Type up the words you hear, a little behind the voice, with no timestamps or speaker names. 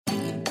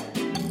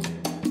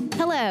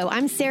Hello,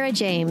 I'm Sarah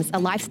James, a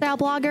lifestyle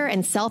blogger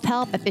and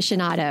self-help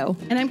aficionado.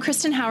 And I'm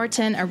Kristen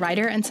Howerton, a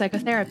writer and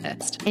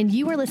psychotherapist. And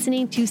you are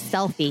listening to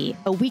Selfie,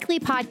 a weekly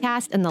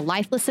podcast in the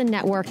Life Listen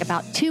Network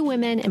about two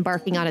women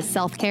embarking on a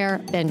self-care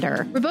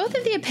bender. We're both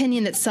of the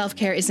opinion that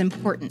self-care is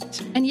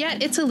important, and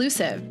yet it's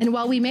elusive. And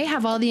while we may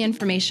have all the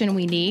information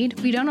we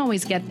need, we don't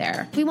always get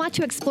there. We want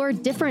to explore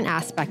different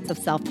aspects of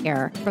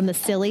self-care, from the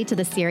silly to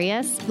the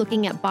serious,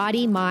 looking at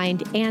body,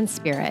 mind, and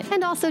spirit,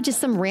 and also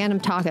just some random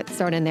topics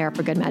thrown in there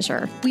for good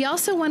measure. We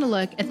also want to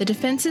look at the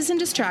defenses and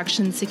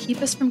distractions that keep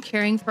us from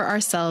caring for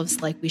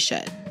ourselves like we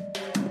should.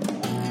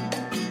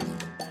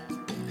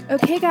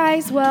 Okay,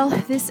 guys, well,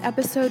 this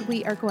episode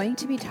we are going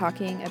to be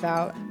talking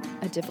about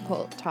a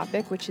difficult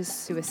topic, which is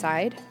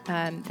suicide.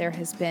 There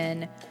has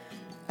been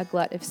a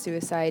glut of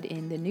suicide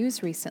in the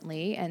news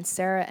recently, and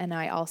Sarah and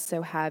I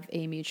also have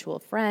a mutual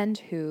friend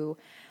who,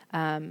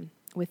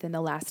 within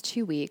the last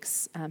 2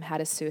 weeks,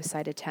 had a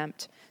suicide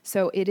attempt.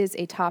 So it is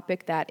a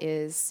topic that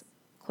is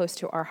close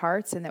to our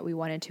hearts and that we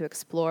wanted to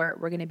explore.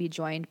 We're going to be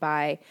joined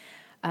by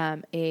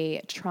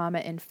a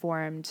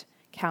trauma-informed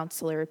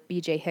counselor,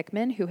 BJ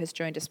Hickman, who has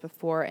joined us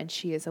before, and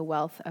she is a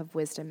wealth of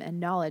wisdom and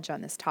knowledge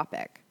on this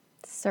topic.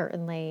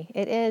 Certainly.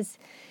 It is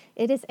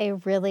a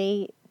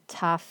really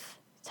tough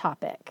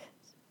topic.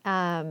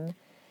 But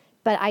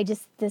I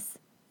just, this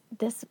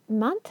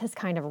month has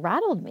kind of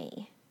rattled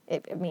me.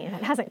 It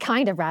hasn't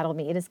kind of rattled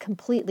me. It has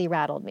completely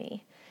rattled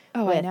me.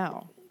 Oh, I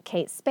know.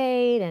 Kate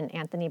Spade and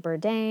Anthony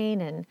Bourdain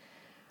and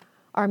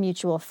our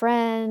mutual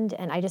friend.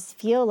 And I just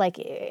feel like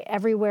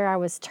everywhere I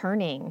was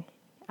turning,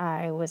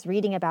 I was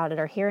reading about it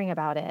or hearing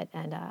about it.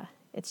 And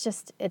it's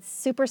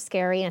super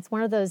scary. And it's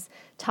one of those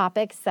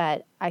topics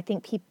that I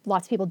think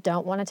lots of people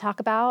don't want to talk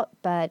about.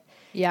 But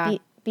yeah,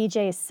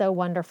 BJ is so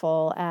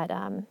wonderful at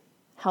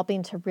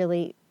helping to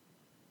really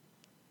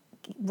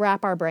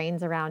wrap our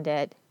brains around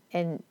it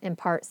and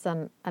impart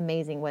some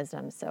amazing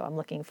wisdom. So I'm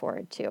looking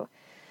forward to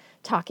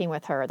talking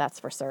with her, that's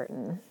for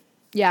certain.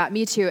 Yeah,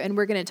 me too. And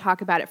we're going to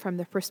talk about it from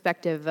the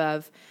perspective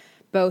of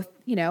both,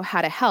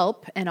 how to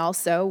help and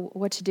also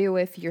what to do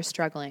if you're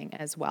struggling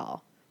as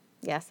well.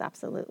 Yes,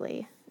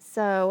 absolutely.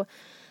 So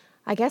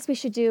I guess we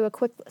should do a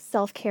quick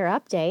self-care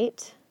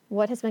update.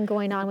 What has been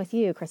going on with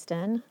you,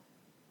 Kristen?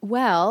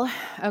 Well,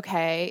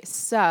 okay.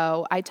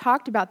 So I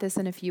talked about this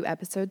in a few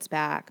episodes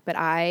back, but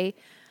I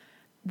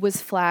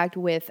was flagged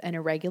with an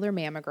irregular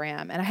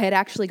mammogram, and I had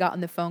actually gotten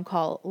the phone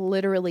call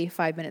literally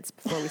 5 minutes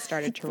before we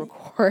started to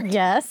record.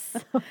 Yes,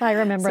 I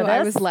remember so this.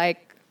 I was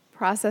like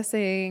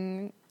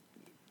processing,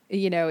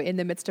 in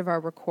the midst of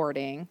our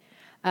recording.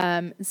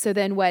 So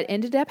then what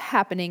ended up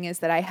happening is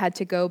that I had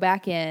to go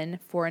back in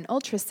for an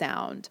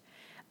ultrasound.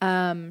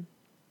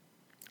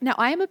 Now,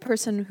 I am a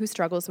person who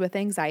struggles with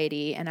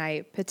anxiety, and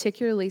I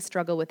particularly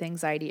struggle with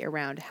anxiety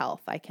around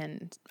health. I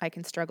can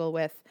struggle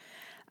with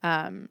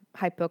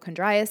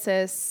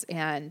hypochondriasis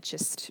and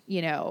just,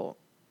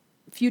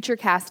 future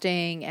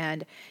casting.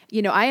 And,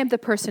 I am the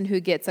person who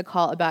gets a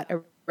call about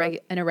an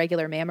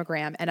irregular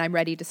mammogram, and I'm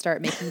ready to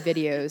start making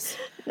videos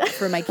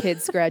for my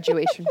kids'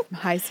 graduation from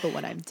high school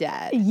when I'm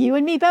dead. You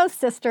and me both,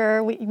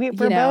 sister. We're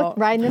both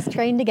riding this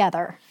train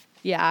together.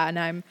 Yeah. And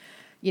I'm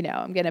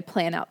going to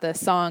plan out the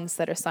songs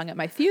that are sung at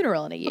my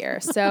funeral in a year.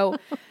 So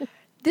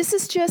this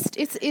is just,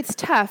 it's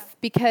tough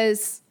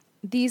because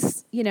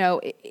these,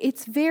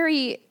 it's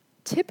very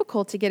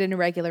typical to get an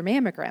irregular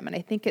mammogram. And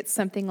I think it's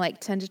something like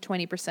 10 to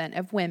 20%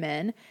 of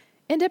women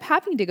end up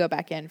having to go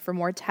back in for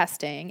more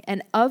testing.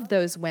 And of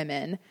those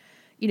women,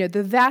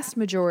 the vast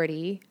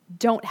majority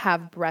don't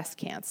have breast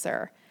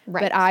cancer.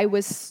 Right. But I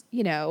was,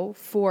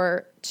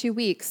 for 2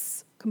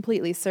 weeks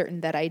completely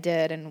certain that I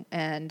did.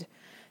 And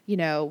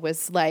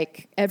was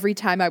like every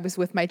time I was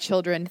with my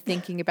children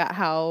thinking about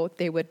how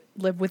they would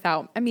live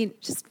without,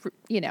 just,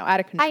 out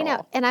of control. I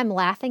know. And I'm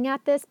laughing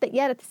at this, but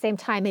yet at the same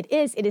time, it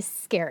is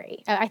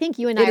scary. I think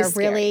you and I are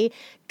really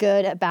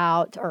good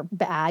about, or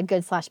bad,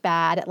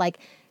 good/bad at like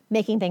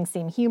making things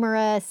seem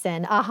humorous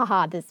and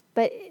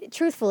but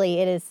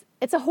truthfully,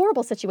 it's a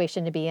horrible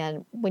situation to be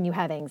in when you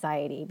have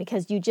anxiety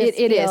because you just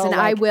it is. And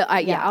like,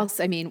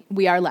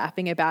 we are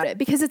laughing about it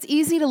because it's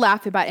easy to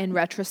laugh about in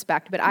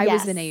retrospect, but I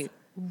was in a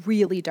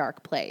really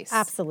dark place.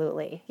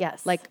 Absolutely.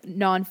 Yes. Like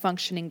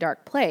non-functioning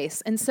dark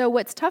place. And so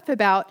what's tough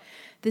about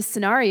this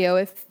scenario,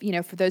 if,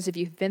 for those of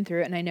you who've been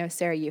through it, and I know,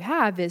 Sarah, you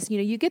have, is,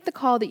 you get the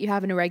call that you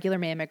have an irregular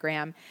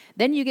mammogram,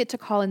 then you get to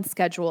call and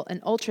schedule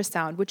an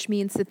ultrasound, which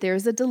means that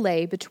there's a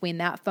delay between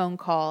that phone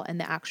call and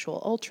the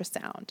actual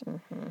ultrasound.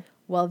 Mm-hmm.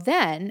 Well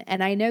then,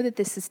 and I know that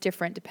this is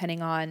different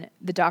depending on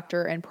the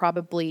doctor and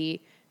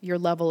probably your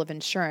level of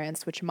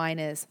insurance, which mine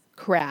is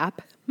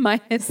crap.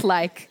 Mine is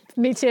like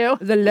me too,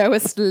 the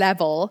lowest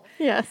level.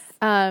 Yes.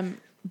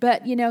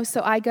 But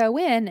so I go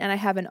in and I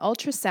have an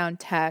ultrasound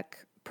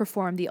tech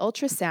perform the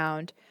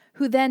ultrasound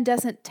who then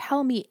doesn't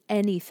tell me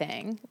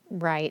anything.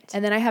 Right.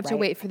 And then I have to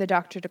wait for the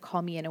doctor to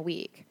call me in a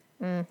week.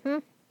 Mm-hmm.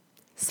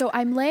 So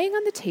I'm laying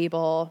on the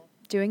table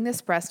doing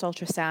this breast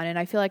ultrasound, and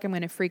I feel like I'm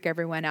going to freak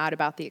everyone out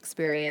about the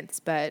experience,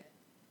 but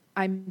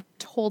I'm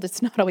told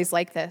it's not always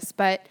like this.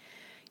 But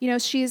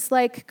she's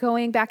like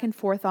going back and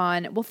forth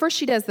on, well, first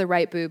she does the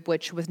right boob,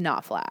 which was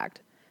not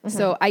flagged.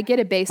 So I get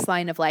a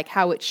baseline of like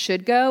how it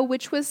should go,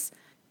 which was,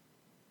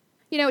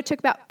 it took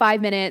about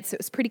 5 minutes. It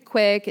was pretty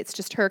quick. It's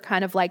just her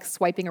kind of like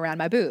swiping around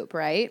my boob,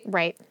 right?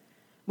 Right.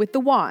 With the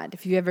wand.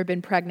 If you've ever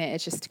been pregnant,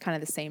 it's just kind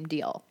of the same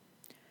deal.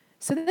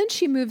 So then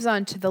she moves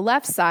on to the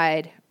left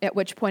side, at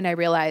which point I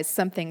realize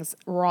something's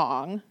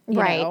wrong.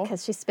 Right,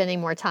 because she's spending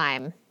more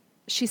time.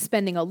 She's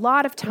spending a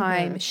lot of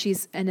time.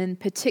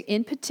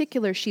 In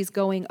particular, she's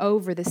going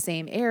over the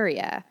same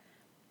area.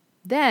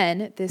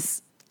 Then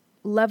this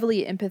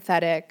lovely,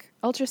 empathetic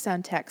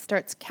ultrasound tech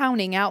starts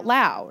counting out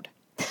loud.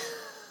 Oh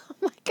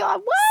my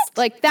God, what?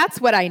 Like,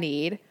 that's what I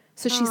need.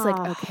 So she's like,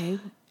 okay.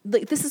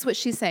 Like, this is what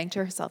she's saying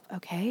to herself.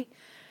 Okay,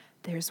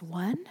 there's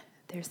one.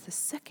 There's the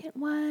second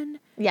one.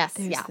 Yes.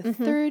 There's the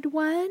third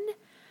one.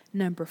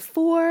 Number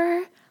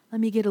 4.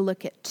 Let me get a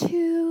look at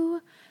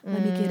 2.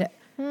 Let me get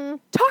a...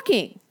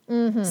 Talking.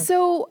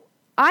 So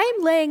I'm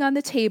laying on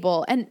the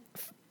table, and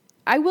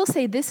I will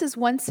say this is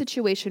one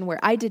situation where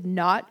I did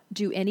not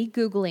do any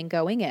Googling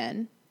going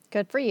in.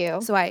 Good for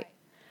you. So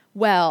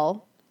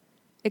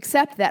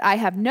except that I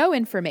have no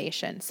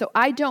information. So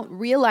I don't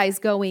realize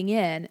going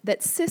in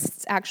that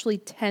cysts actually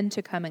tend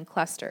to come in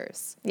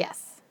clusters.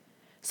 Yes.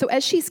 So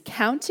as she's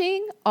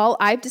counting, all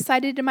I've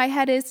decided in my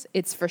head is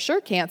it's for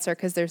sure cancer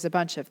because there's a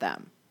bunch of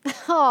them.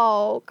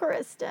 Oh,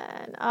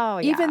 Kristen. Oh,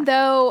 yeah. Even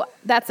though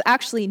that's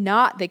actually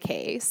not the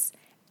case.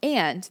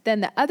 And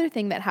then the other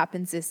thing that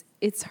happens is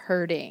it's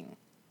hurting.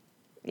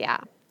 Yeah.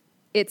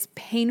 It's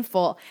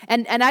painful.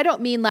 And I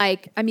don't mean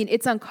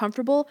it's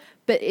uncomfortable,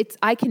 but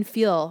I can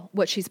feel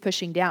what she's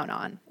pushing down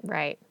on.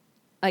 Right.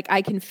 Like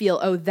I can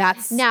feel,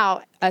 that's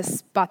now a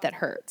spot that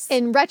hurts.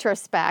 In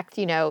retrospect,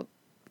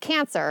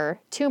 cancer,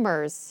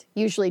 tumors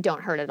usually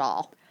don't hurt at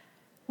all.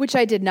 Which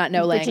I did not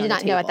know laying on the table. Which you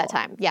did not know at that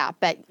time. Yeah.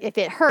 But if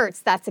it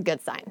hurts, that's a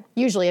good sign.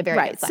 Usually a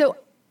very good sign. So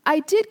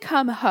I did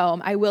come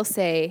home, I will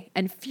say,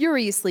 and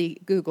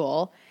furiously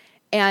Google,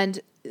 and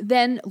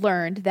then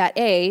learned that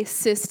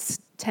cysts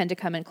tend to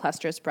come in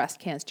clusters. Breast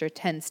cancer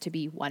tends to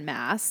be one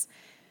mass.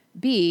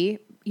 B,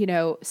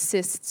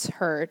 cysts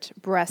hurt.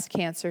 Breast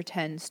cancer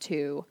tends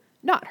to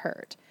not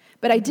hurt.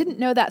 But I didn't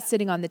know that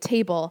sitting on the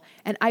table,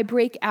 and I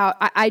break out.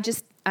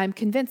 I'm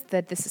convinced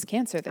that this is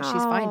cancer that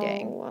she's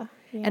finding.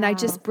 Yeah. And I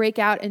just break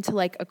out into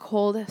like a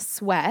cold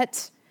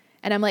sweat,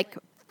 and I'm like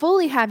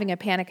fully having a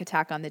panic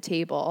attack on the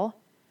table.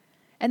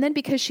 And then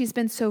because she's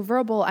been so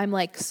verbal, I'm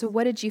like, so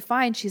what did you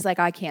find? She's like,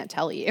 I can't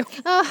tell you.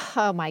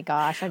 Oh my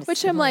gosh.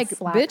 Which I'm like,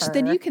 bitch,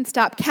 then you can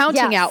stop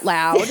counting out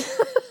loud.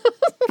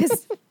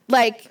 Because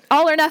like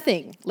all or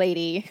nothing,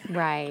 lady.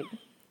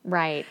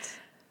 Right.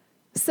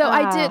 So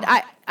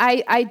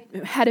I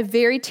had a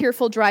very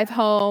tearful drive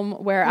home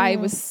where I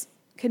was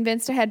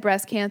convinced I had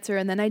breast cancer.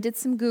 And then I did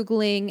some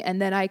Googling,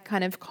 and then I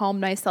kind of calmed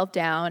myself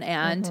down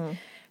and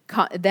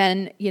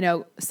then,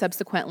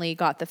 subsequently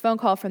got the phone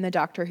call from the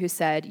doctor who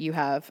said you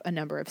have a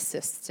number of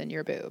cysts in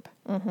your boob.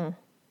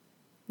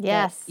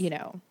 Yes.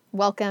 But,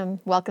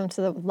 welcome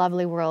to the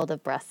lovely world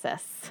of breast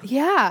cysts.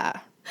 Yeah.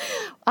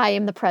 I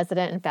am the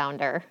president and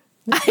founder,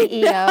 the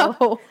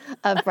CEO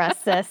of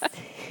breast cysts.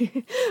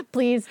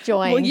 Please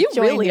join. Well, you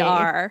join really me.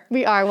 are.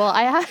 We are. Well,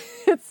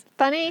 it's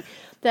funny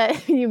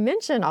that you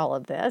mention all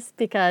of this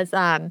because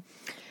I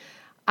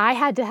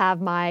had to have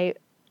my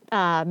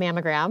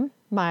mammogram,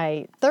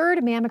 my 3rd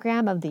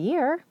mammogram of the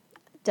year,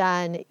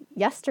 done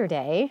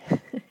yesterday.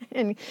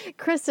 And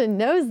Kristen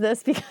knows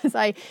this because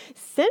I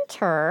sent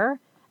her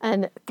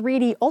a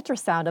 3D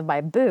ultrasound of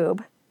my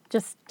boob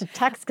just to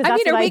text because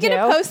that's what I do. Are we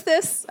going to post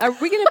this? Are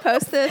we going to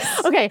post this?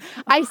 Okay.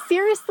 I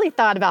seriously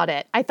thought about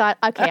it. I thought,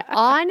 okay,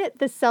 on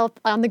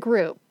the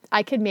group,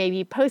 I could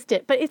maybe post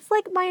it, but it's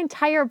like my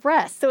entire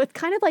breast. So it's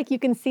kind of like you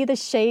can see the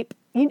shape.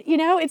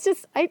 It's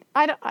just,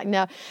 I don't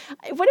know.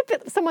 What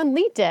if someone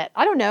leaked it?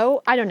 I don't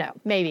know.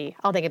 Maybe.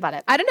 I'll think about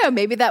it. I don't know.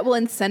 Maybe that will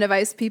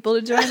incentivize people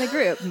to join the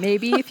group.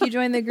 Maybe if you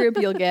join the group,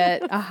 you'll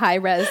get a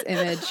high-res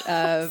image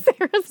of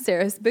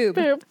Sarah's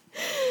boob.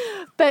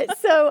 But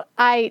so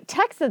I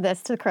texted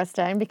this to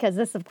Kristen because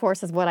this, of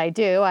course, is what I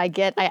do. I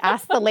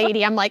asked the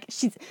lady, I'm like,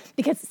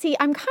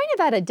 I'm kind of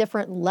at a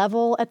different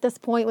level at this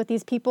point with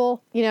these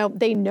people.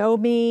 They know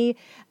me.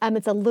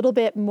 It's a little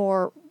bit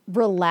more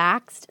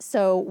relaxed.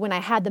 So when I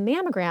had the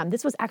mammogram,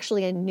 this was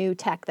actually a new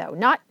tech though,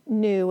 not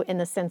new in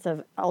the sense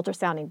of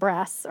ultrasounding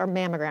breasts or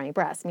mammogramming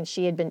breasts. I mean,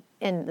 she had been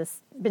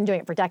doing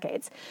it for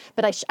decades,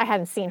 but I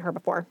hadn't seen her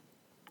before.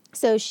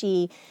 So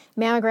she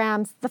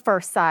mammograms the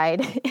first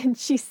side and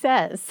she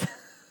says,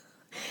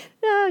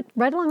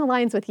 right along the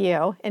lines with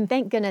you, and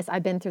thank goodness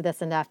I've been through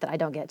this enough that I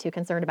don't get too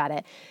concerned about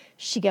it.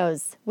 She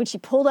goes, when she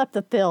pulled up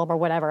the film or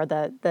whatever,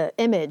 the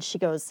image, she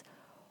goes,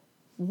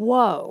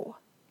 whoa,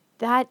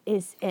 that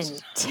is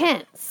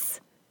intense,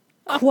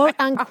 quote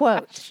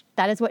unquote.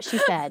 That is what she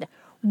said.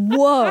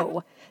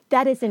 Whoa,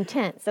 that is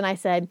intense. And I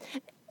said,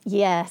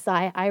 Yes,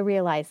 I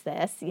realize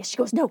this. She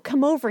goes, no,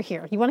 come over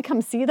here. You want to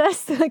come see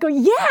this? I go,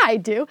 yeah, I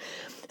do.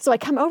 So I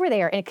come over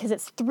there, and because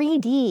it's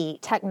 3D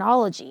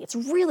technology, it's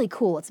really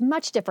cool. It's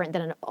much different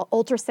than an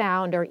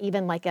ultrasound or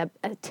even like a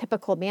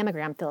typical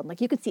mammogram film. Like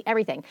you can see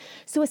everything.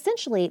 So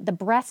essentially, the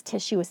breast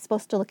tissue is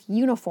supposed to look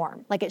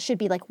uniform. Like it should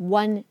be like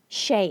one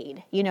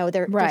shade. You know,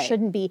 there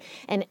shouldn't be.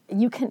 And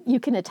you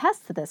can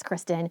attest to this,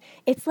 Kristen.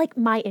 It's like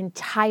my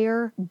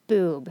entire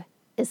boob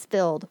is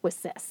filled with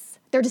cysts.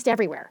 They're just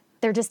everywhere.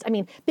 They're just, I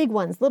mean, big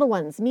ones, little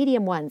ones,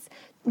 medium ones.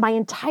 My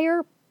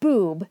entire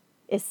boob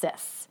is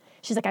cysts.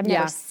 She's like, I've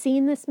never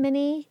seen this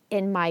many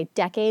in my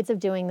decades of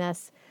doing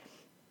this.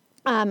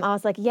 I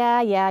was like,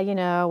 yeah, you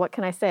know, what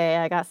can I say?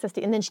 I got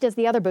cystic. And then she does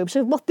the other boob. She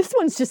goes, well, this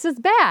one's just as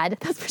bad.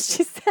 That's what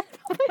she said.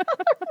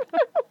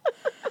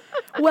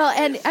 Well,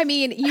 and I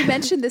mean, you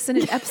mentioned this in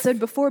an episode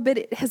before, but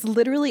it has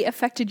literally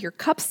affected your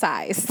cup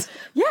size.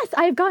 Yes,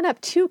 I've gone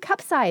up 2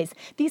 cup size.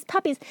 These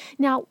puppies.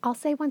 Now, I'll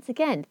say once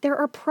again, there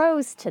are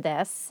pros to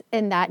this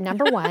in that,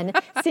 number one,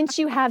 since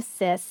you have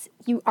cysts,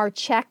 you are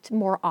checked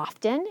more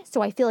often.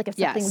 So I feel like if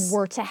something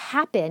were to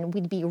happen,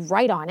 we'd be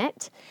right on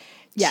it.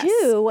 Yes.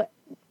 2,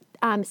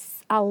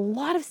 a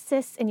lot of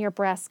cysts in your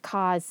breast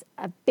cause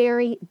a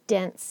very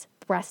dense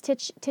breast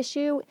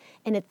tissue,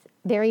 and it's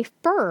very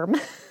firm.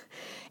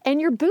 And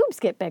your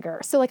boobs get bigger.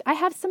 So like I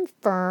have some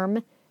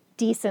firm,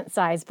 decent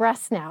sized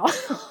breasts now,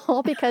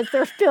 all because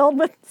they're filled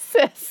with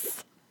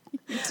cysts.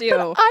 You do.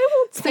 But I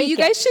will take it. So you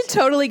guys should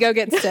totally go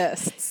get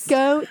cysts.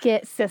 Go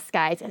get cysts,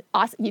 guys.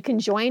 Awesome. You can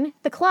join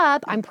the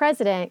club. I'm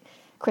president.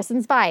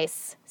 Kristen's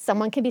vice.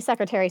 Someone can be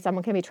secretary,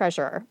 someone can be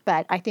treasurer.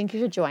 But I think you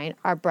should join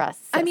our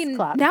breast cyst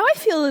club. Now I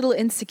feel a little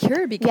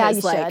insecure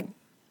because you should.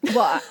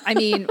 Well, I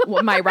mean,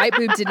 my right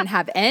boob didn't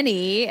have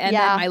any, and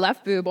then my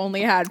left boob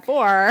only had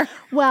 4.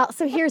 Well,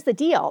 so here's the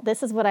deal.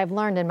 This is what I've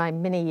learned in my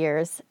many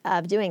years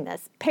of doing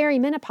this.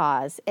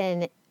 Perimenopause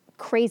and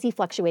crazy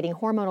fluctuating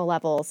hormonal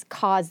levels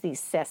cause these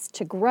cysts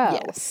to grow.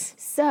 Yes.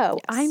 So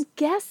I'm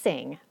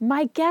guessing,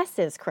 my guess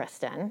is,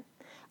 Kristen,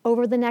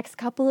 over the next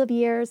couple of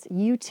years,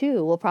 you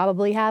too will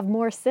probably have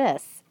more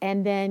cysts,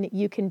 and then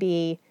you can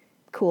be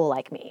cool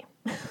like me.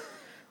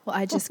 Well,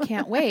 I just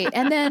can't wait.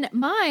 And then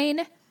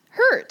mine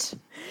hurt.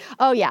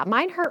 Oh, yeah.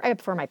 Mine hurt right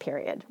before my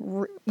period.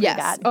 Yes.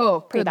 Bad. Oh,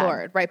 Pretty good bad.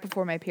 Lord. Right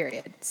before my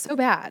period. So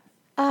bad.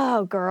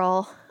 Oh,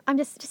 girl. I'm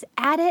just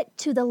add it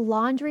to the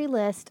laundry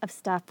list of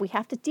stuff we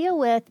have to deal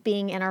with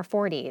being in our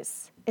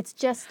 40s. It's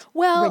just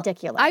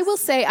ridiculous. I will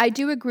say I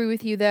do agree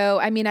with you, though.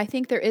 I mean, I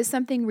think there is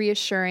something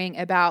reassuring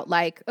about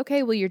like,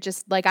 okay, well, you're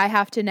just like, I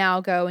have to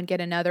now go and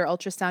get another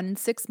ultrasound in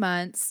 6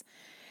 months.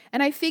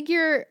 And I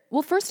figure,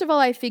 well, first of all,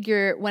 I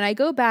figure when I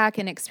go back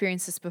and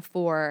experience this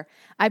before,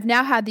 I've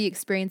now had the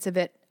experience of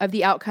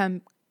the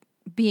outcome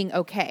being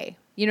okay.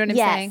 You know what I'm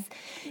saying?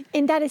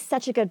 And that is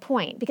such a good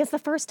point, because the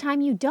first time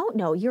you don't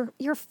know,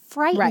 you're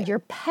frightened, you're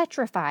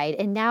petrified,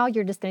 and now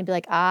you're just going to be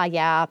like,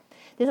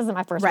 this isn't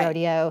my first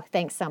rodeo.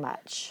 Thanks so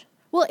much.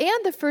 Well,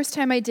 and the first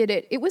time I did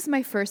it, it was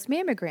my first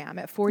mammogram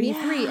at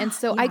 43. And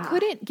so I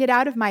couldn't get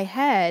out of my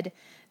head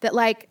that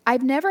like,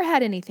 I've never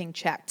had anything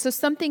checked. So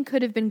something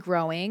could have been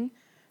growing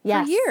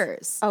for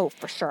years. Oh,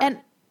 for sure. And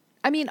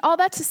I mean, all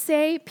that to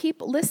say,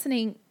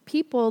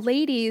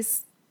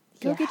 ladies,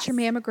 go get your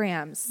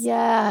mammograms.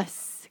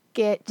 Yes.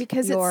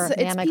 Because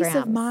it's peace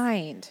of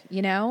mind,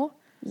 you know?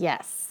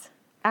 Yes,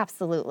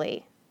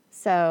 absolutely.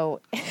 So,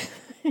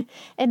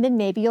 and then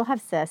maybe you'll have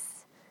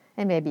cysts,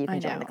 and maybe you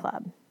can join the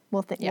club.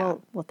 We'll think.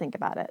 We'll think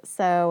about it.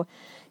 So,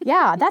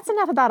 that's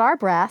enough about our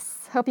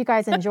breasts. Hope you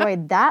guys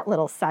enjoyed that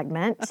little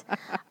segment.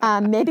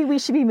 Maybe we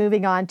should be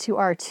moving on to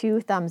our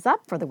 2 thumbs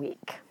up for the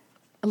week.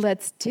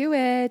 Let's do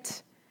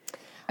it.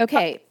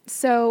 Okay,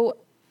 so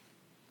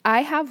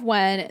I have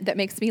one that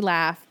makes me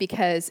laugh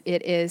because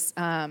it is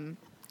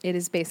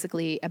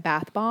basically a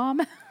bath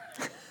bomb.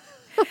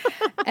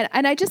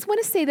 and I just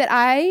want to say that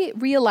I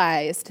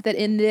realized that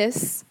in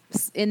this,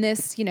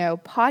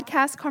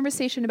 podcast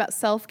conversation about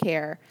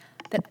self-care,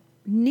 that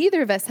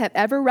neither of us have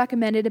ever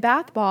recommended a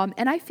bath bomb,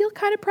 and I feel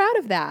kind of proud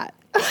of that.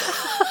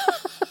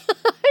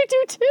 I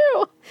do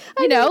too.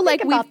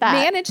 We've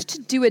managed to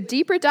do a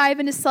deeper dive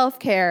into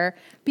self-care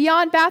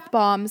beyond bath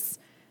bombs,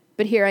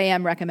 but here I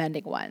am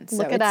recommending one.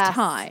 So it's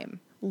time.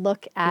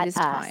 Look at us. It is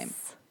time.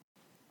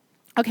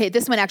 Okay,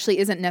 this one actually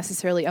isn't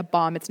necessarily a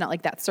bomb. It's not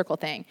like that circle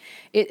thing.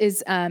 It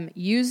is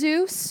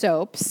Yuzu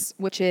Soaps,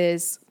 which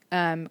is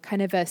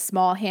kind of a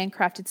small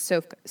handcrafted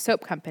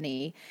soap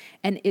company.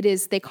 And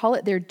they call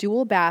it their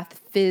dual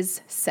bath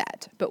fizz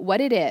set. But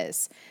what it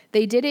is,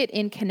 they did it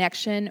in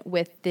connection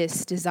with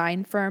this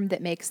design firm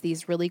that makes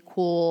these really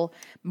cool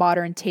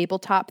modern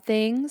tabletop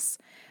things.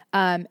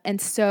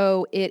 And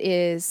so it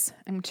is,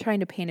 I'm trying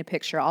to paint a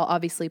picture. I'll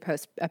obviously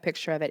post a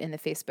picture of it in the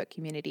Facebook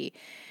community.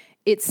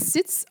 It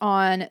sits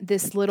on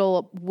this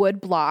little wood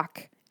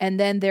block, and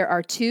then there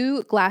are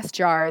 2 glass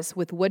jars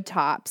with wood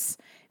tops.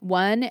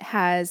 One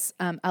has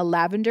a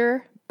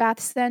lavender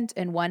bath scent,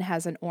 and one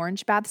has an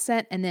orange bath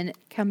scent, and then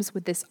it comes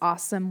with this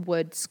awesome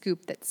wood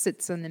scoop that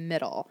sits in the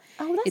middle.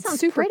 Oh, that it's sounds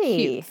super pretty.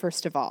 cute,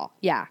 first of all.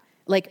 Yeah,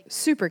 like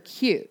super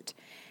cute.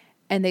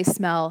 and they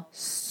smell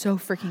so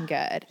freaking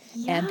good.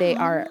 And they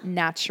are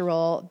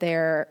natural.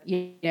 They're,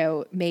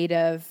 made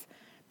of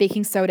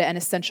baking soda and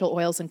essential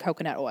oils and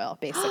coconut oil,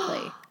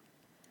 basically.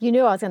 You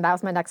knew that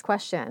was my next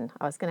question.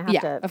 I was going to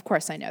have to. Of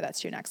course I know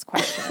that's your next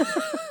question.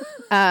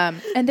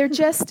 And they're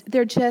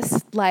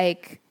just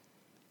like,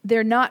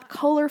 they're not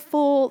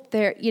colorful.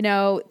 They're,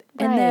 and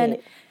then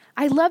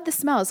I love the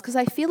smells because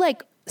I feel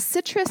like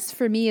citrus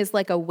for me is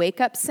like a wake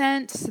up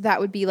scent. So that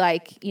would be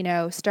like,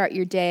 start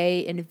your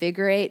day,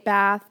 invigorate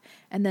bath.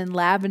 And then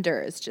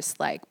lavender is just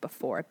like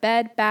before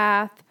bed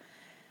bath.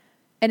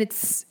 And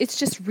it's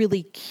just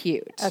really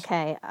cute.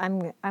 Okay. I'm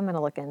going to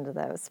look into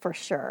those for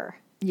sure.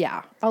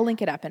 Yeah. I'll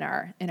link it up in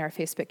our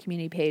Facebook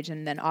community page.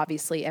 And then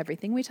obviously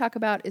everything we talk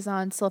about is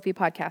on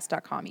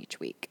selfiepodcast.com each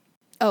week.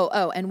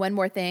 Oh, and one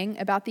more thing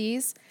about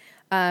these.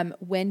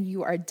 When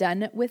you are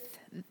done with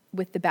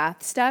the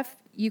bath stuff,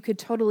 you could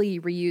totally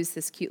reuse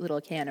this cute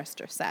little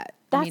canister set.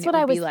 That's what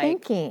I was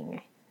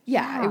thinking.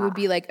 Yeah, it would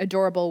be like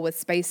adorable with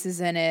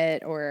spices in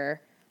it,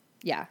 or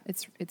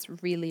it's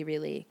really,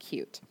 really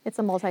cute. It's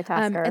a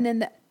multitasker. And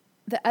then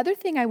the other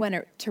thing I want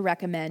to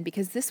recommend,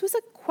 because this was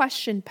a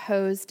question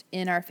posed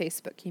in our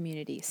Facebook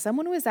community.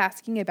 Someone was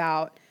asking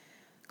about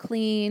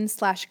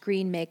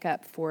clean/green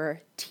makeup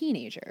for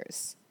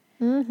teenagers.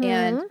 Mm-hmm.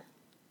 And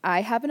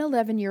I have an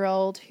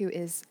 11-year-old who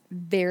is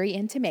very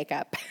into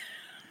makeup.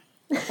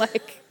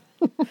 Like,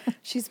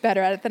 she's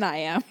better at it than I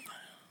am.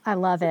 I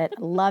love it.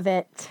 Love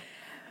it.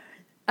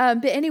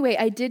 But anyway,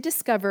 I did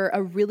discover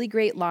a really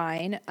great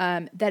line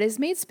that is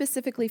made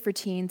specifically for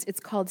teens. It's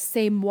called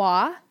C'est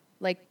Moi,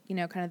 like,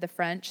 kind of the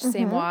French,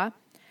 C'est Moi.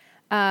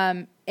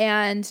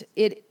 And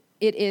it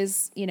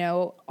is,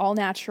 all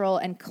natural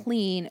and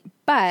clean,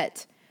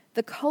 but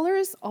the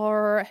colors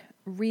are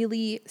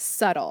really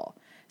subtle.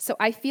 So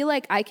I feel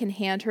like I can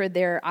hand her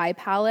their eye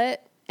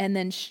palette and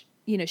then,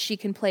 she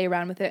can play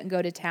around with it and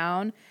go to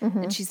town,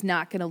 and she's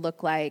not going to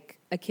look like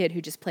a kid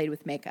who just played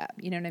with makeup.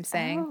 You know what I'm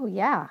saying? Oh,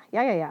 yeah.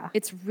 Yeah.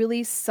 It's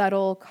really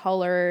subtle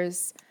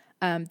colors.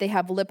 They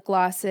have lip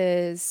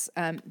glosses.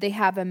 They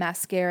have a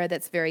mascara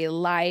that's very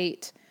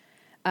light.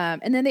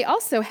 And then they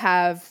also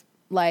have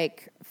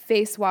like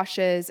face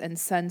washes and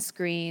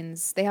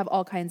sunscreens. They have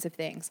all kinds of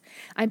things.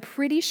 I'm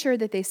pretty sure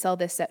that they sell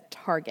this at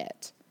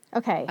Target.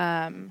 Okay.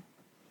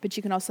 But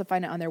you can also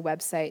find it on their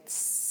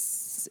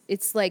websites.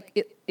 It's like,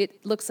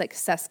 it looks like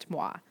C'est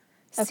Moi.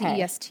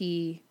 Okay.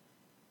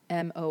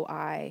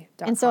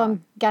 CESTMOI.com. And so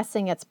I'm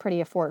guessing it's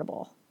pretty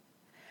affordable.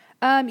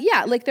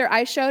 Yeah, like their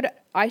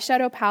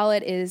eyeshadow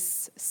palette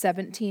is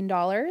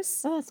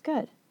 $17. Oh, that's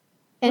good.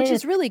 Which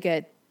is really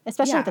good.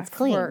 Especially if it's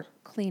clean. For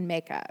clean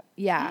makeup.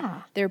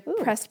 Yeah. Their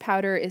pressed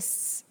powder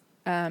is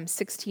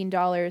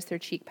 $16. Their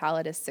cheek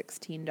palette is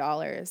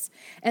 $16.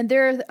 And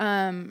their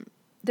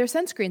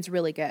sunscreen's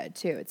really good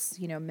too. It's,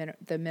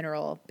 the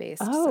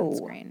mineral-based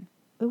sunscreen.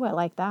 Ooh, I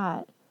like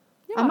that.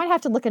 Yeah. I might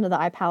have to look into the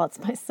eye palettes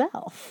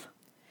myself.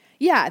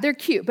 Yeah, they're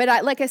cute.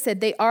 But like I said,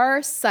 they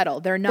are subtle.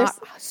 They're not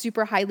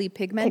super highly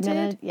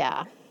pigmented.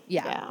 Yeah.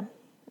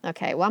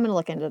 Okay, well, I'm going to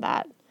look into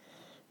that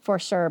for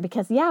sure.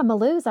 Because,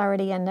 Malou's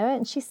already into it,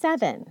 and she's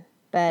 7.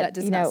 But that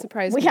does not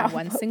surprise me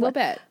one single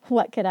bit.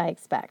 What could I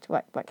expect?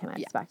 What can I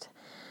expect?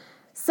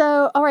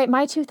 So, all right,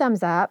 my 2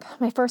 thumbs up.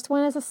 My first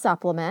one is a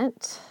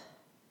supplement.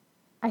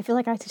 I feel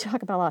like I have to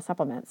talk about a lot of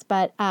supplements.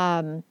 But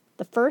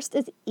the first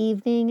is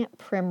Evening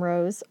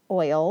Primrose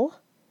Oil.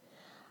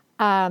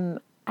 I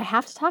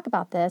have to talk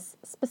about this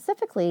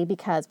specifically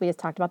because we just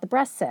talked about the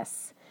breast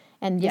cysts.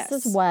 And this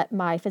is what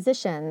my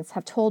physicians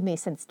have told me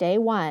since day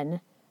one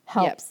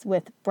helps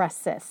with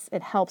breast cysts.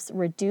 It helps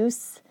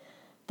reduce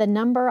the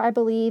number, I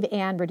believe,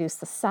 and reduce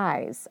the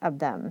size of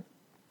them.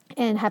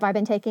 And have I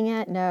been taking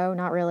it? No,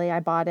 not really. I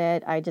bought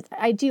it. I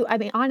do. I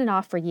mean, on and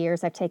off for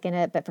years I've taken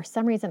it, but for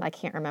some reason I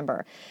can't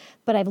remember.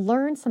 But I've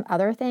learned some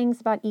other things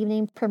about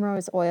Evening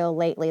Primrose Oil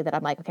lately that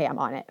I'm like, okay, I'm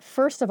on it.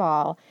 First of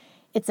all,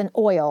 it's an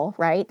oil,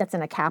 right? That's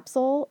in a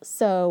capsule.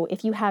 So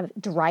if you have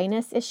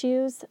dryness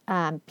issues,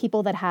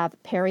 people that have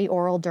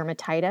perioral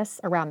dermatitis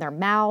around their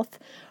mouth,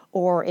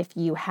 or if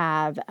you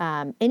have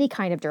any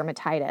kind of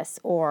dermatitis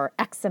or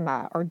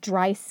eczema or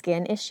dry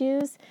skin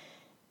issues,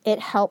 it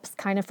helps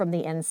kind of from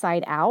the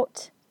inside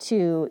out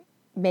to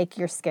make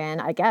your skin,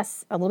 I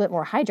guess, a little bit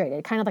more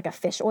hydrated, kind of like a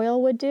fish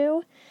oil would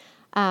do.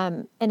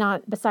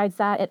 Besides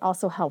that, it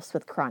also helps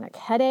with chronic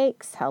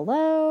headaches.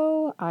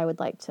 Hello, I would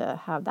like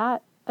to have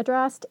that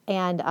addressed.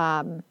 And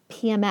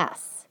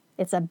PMS.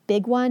 It's a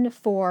big one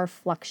for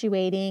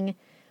fluctuating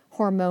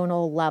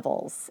hormonal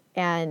levels.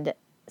 And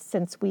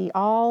since we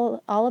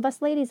all of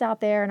us ladies out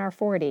there in our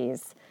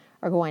 40s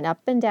are going up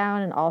and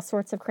down and all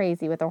sorts of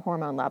crazy with our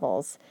hormone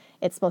levels,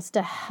 it's supposed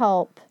to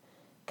help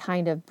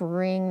kind of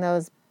bring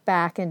those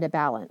back into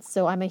balance.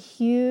 So I'm a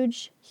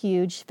huge,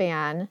 huge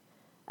fan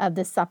of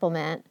this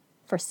supplement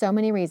for so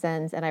many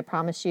reasons, and I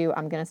promise you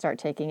I'm going to start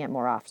taking it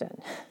more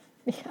often.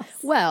 Yes.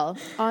 Well,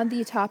 on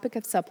the topic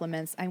of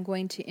supplements, I'm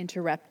going to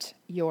interrupt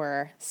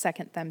your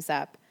second thumbs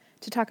up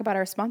to talk about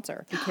our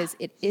sponsor, because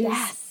it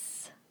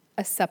is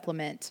a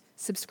supplement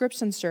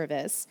subscription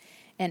service.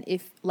 And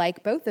if,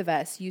 like both of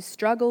us, you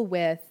struggle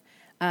with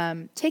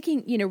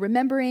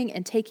remembering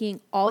and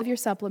taking all of your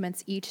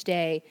supplements each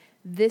day,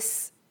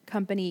 this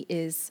company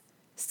is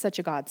such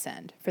a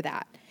godsend for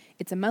that.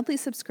 It's a monthly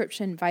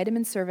subscription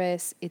vitamin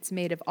service. It's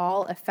made of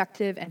all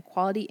effective and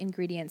quality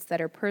ingredients that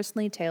are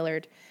personally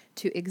tailored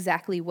to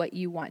exactly what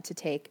you want to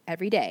take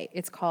every day.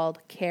 It's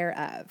called Care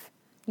Of.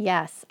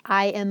 Yes,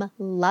 I am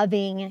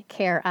loving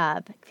Care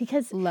Of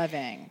because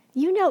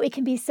it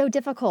can be so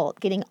difficult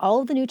getting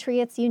all of the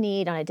nutrients you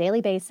need on a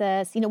daily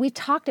basis. We've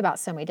talked about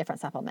so many different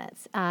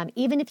supplements.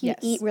 Even if you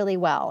eat really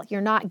well,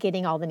 you're not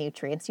getting all the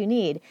nutrients you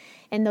need.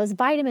 And those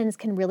vitamins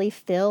can really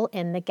fill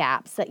in the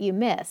gaps that you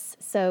miss.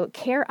 So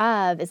Care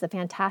Of is a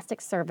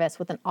fantastic service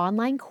with an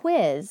online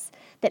quiz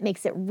that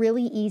makes it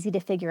really easy to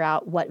figure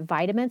out what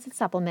vitamins and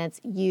supplements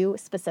you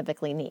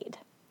specifically need.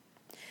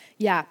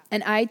 Yeah,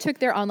 and I took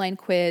their online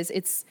quiz.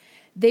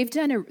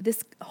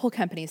 This whole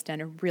company's done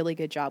a really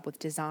good job with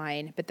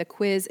design, but the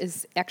quiz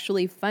is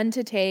actually fun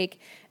to take,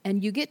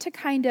 and you get to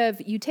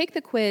you take the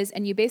quiz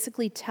and you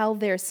basically tell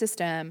their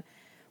system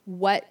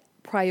what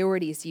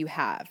priorities you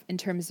have in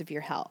terms of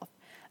your health.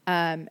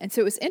 And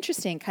so it was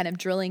interesting kind of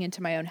drilling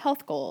into my own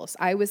health goals.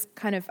 I was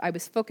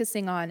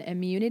focusing on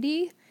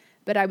immunity,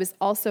 but I was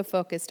also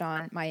focused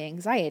on my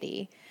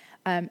anxiety.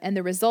 And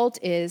the result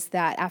is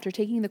that after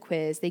taking the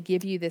quiz, they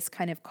give you this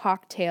kind of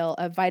cocktail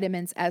of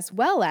vitamins as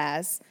well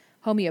as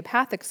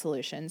homeopathic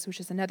solutions, which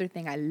is another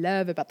thing I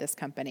love about this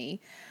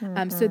company.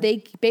 So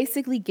they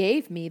basically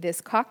gave me this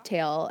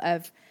cocktail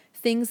of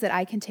things that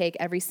I can take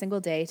every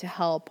single day to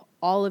help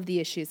all of the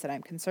issues that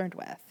I'm concerned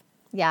with.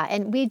 Yeah,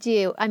 and we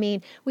do. I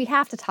mean, we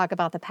have to talk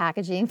about the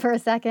packaging for a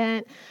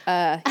second.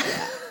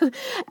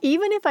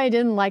 Even if I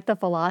didn't like the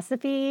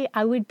philosophy,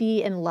 I would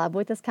be in love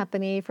with this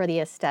company for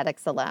the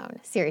aesthetics alone.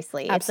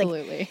 Seriously.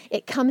 Absolutely.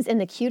 It comes in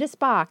the cutest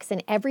box,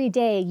 and every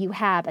day you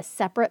have a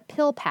separate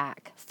pill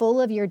pack full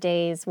of your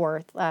day's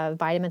worth of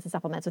vitamins and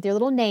supplements with your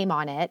little name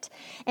on it.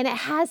 And it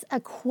has a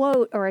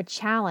quote or a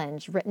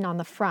challenge written on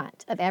the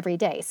front of every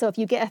day. So if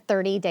you get a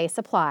 30-day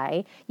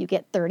supply, you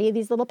get 30 of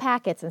these little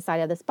packets inside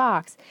of this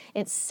box.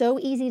 It's so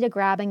easy to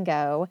grab and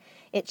go.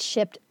 It's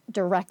shipped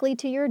directly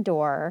to your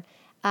door.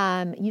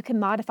 You can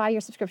modify your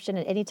subscription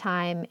at any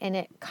time, and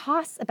it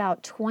costs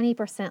about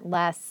 20%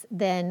 less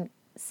than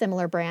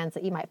similar brands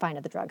that you might find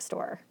at the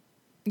drugstore.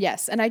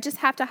 Yes, and I just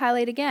have to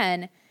highlight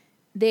again,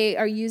 they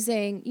are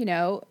using,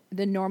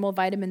 the normal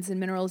vitamins and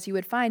minerals you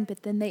would find,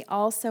 but then they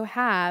also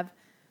have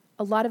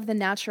a lot of the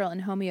natural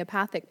and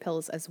homeopathic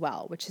pills as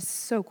well, which is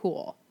so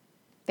cool.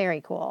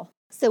 Very cool.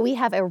 So we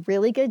have a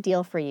really good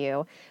deal for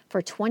you.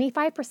 For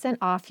 25%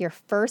 off your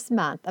first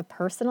month of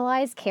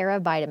personalized Care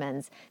Of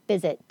vitamins,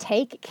 visit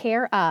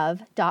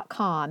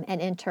takecareof.com and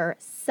enter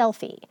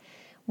Selfie.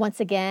 Once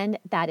again,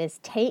 that is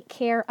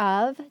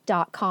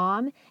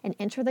takecareof.com and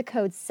enter the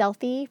code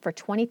Selfie for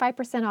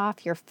 25%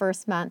 off your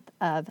first month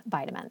of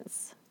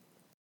vitamins.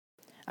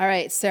 All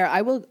right, Sarah,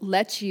 I will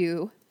let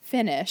you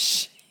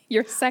finich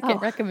your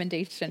second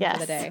recommendation for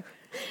the day.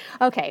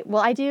 Okay,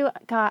 well, I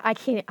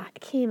can't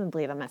even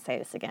believe I'm going to say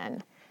this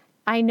again.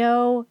 I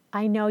know,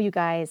 you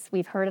guys,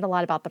 we've heard it a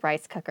lot about the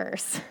rice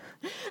cookers.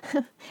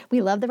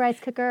 We love the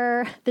rice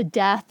cooker, the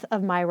death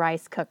of my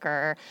rice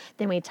cooker.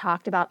 Then we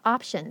talked about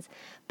options.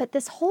 But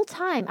this whole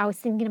time I was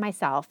thinking to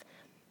myself,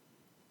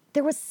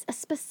 there was a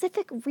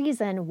specific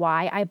reason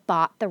why I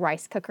bought the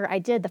rice cooker I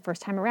did the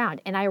first time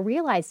around. And I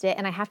realized it,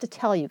 and I have to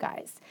tell you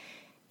guys.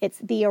 It's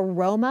the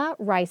Aroma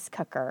rice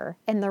cooker,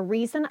 and the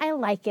reason I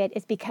like it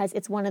is because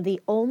it's one of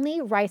the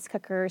only rice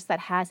cookers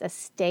that has a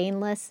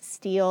stainless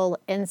steel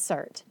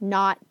insert,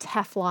 not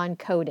Teflon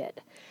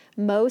coated.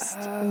 Most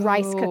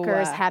rice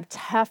cookers have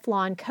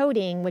Teflon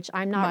coating, which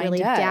I'm not really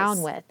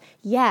down with.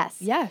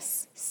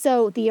 Yes.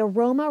 So the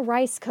Aroma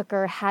rice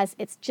cooker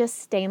it's just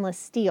stainless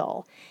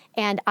steel.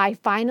 And I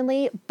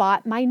finally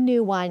bought my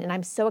new one, and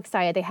I'm so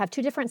excited. They have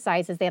two different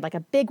sizes. They have like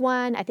a big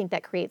one, I think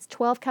that creates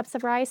 12 cups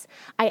of rice.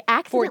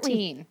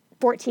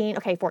 14.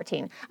 Okay,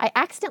 14. I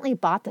accidentally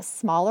bought the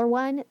smaller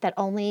one that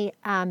only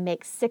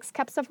makes 6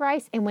 cups of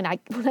rice. And when I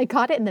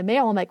got it in the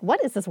mail, I'm like,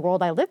 what is this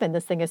world I live in?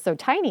 This thing is so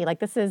tiny.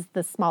 Like, this is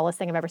the smallest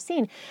thing I've ever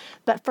seen.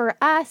 But for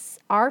us,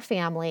 our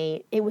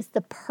family, it was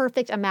the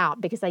perfect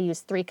amount because I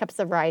used 3 cups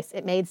of rice.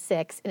 It made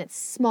 6, and it's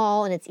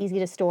small, and it's easy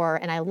to store,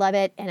 and I love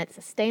it. And it's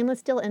a stainless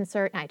steel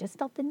insert, and I just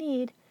felt the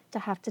need to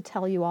have to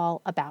tell you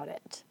all about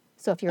it.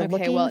 So if you're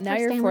looking for now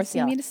you're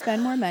forcing me to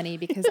spend more money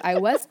because I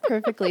was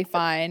perfectly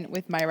fine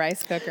with my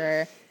rice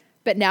cooker.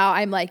 But now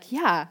I'm like,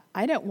 I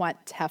don't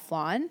want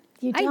Teflon.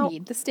 I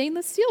need the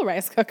stainless steel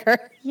rice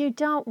cooker. You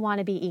don't want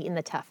to be eating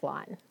the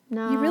Teflon.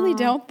 No. You really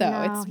don't,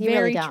 though. It's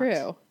very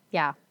true.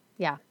 Yeah.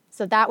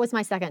 So that was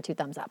my second 2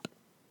 thumbs up.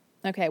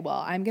 Okay,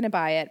 well, I'm going to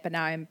buy it, but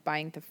now I'm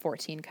buying the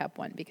 14-cup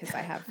one because I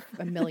have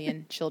a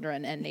million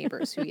children and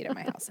neighbors who eat at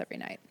my house every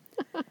night.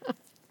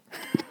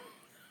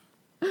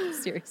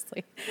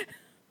 Seriously.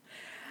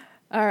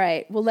 All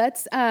right. Well,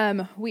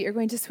 we are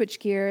going to switch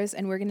gears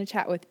and we're going to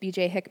chat with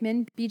BJ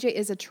Hickman. BJ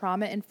is a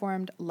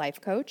trauma-informed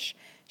life coach.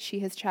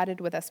 She has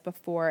chatted with us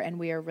before and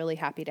we are really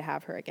happy to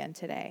have her again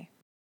today.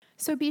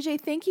 So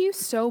BJ, thank you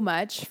so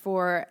much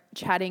for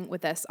chatting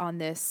with us on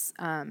this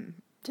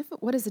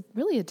what is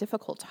really a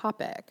difficult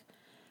topic.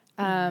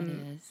 It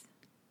is.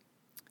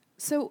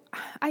 So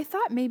I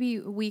thought maybe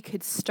we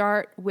could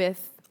start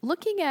with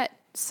looking at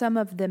some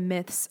of the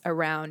myths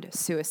around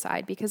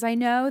suicide, because I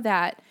know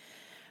that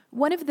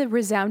one of the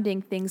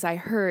resounding things I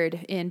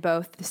heard in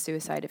both the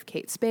suicide of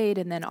Kate Spade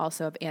and then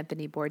also of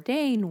Anthony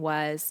Bourdain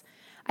was,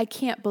 I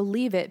can't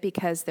believe it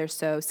because they're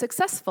so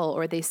successful,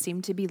 or they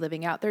seem to be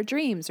living out their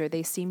dreams, or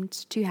they seemed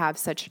to have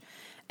such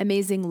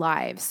amazing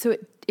lives. So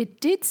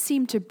it did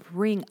seem to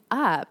bring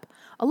up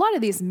a lot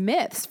of these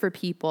myths for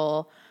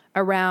people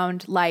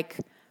around, like,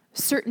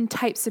 certain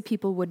types of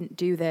people wouldn't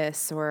do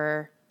this,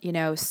 or, you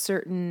know,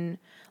 certain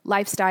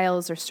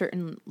lifestyles or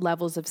certain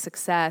levels of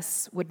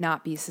success would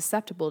not be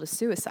susceptible to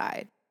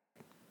suicide.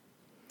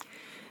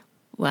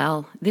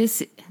 Well,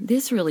 this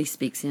really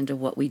speaks into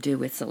what we do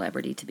with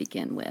celebrity to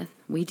begin with.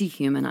 We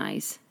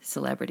dehumanize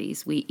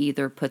celebrities. We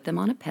either put them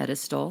on a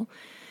pedestal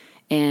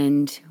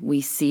and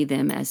we see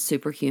them as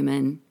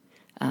superhuman,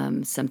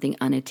 something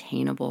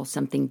unattainable,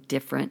 something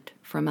different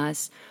from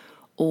us,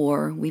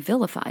 or we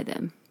vilify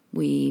them.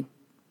 We,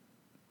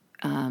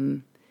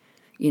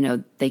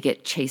 they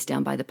get chased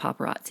down by the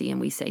paparazzi, and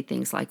we say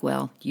things like,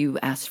 well, you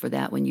asked for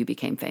that when you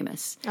became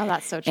famous. Oh,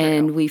 that's so true.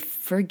 And we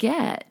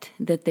forget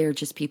that they're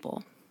just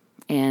people,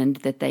 and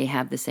that they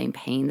have the same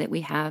pain that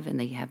we have, and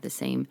they have the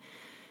same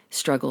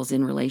struggles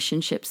in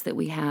relationships that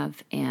we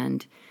have.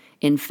 And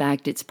in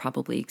fact, it's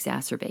probably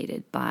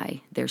exacerbated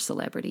by their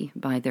celebrity,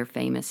 by their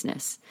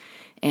famousness.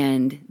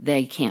 And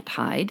they can't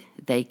hide.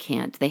 They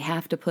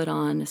have to put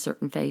on a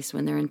certain face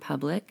when they're in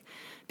public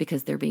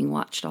because they're being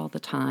watched all the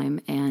time.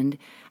 And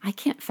I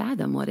can't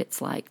fathom what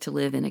it's like to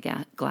live in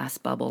a glass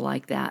bubble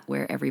like that,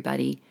 where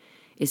everybody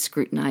is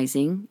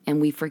scrutinizing,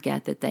 and we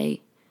forget that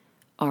they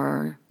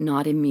are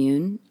not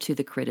immune to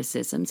the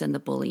criticisms and the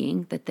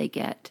bullying that they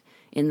get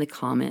in the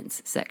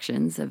comments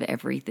sections of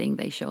everything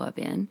they show up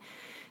in.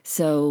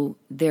 So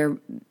they're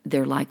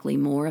likely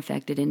more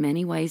affected in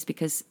many ways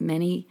because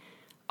many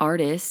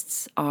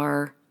artists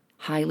are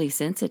highly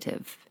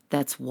sensitive.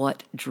 That's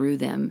what drew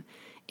them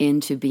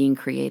into being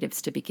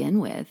creatives to begin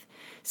with.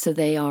 So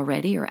they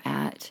already are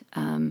at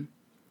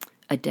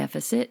a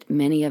deficit.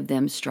 Many of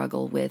them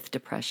struggle with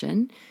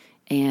depression,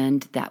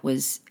 and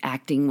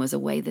acting was a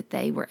way that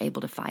they were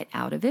able to fight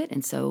out of it.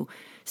 And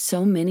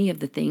so many of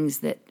the things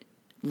that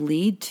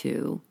lead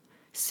to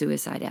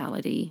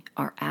suicidality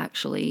are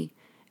actually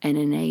an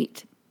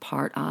innate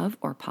part of,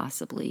 or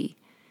possibly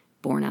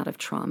born out of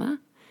trauma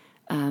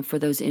for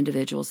those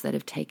individuals that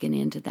have taken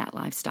into that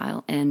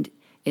lifestyle. And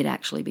it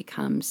actually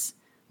becomes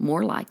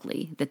more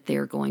likely that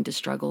they're going to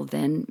struggle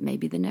than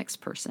maybe the next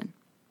person.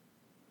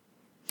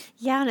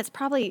 Yeah, and it's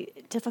probably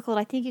difficult.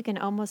 I think you can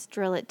almost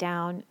drill it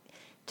down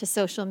to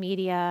social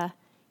media,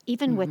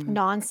 even with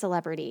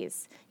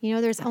non-celebrities. You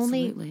know, there's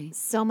Absolutely. only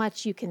so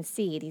much you can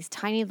see, these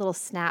tiny little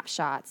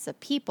snapshots of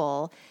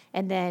people,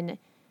 and then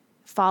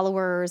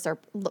followers or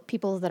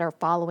people that are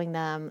following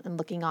them and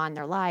looking on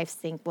their lives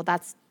think, well,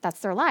 that's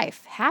their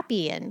life,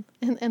 happy and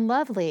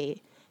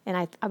lovely. And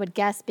I would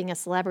guess being a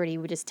celebrity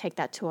would just take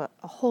that to a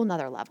whole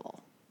nother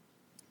level.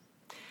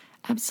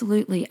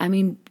 Absolutely. I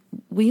mean,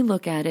 we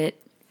look at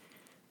it,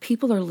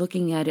 people are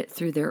looking at it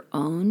through their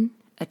own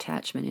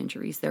attachment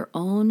injuries, their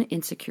own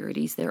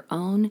insecurities, their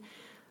own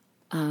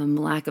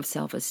lack of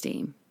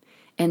self-esteem.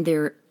 And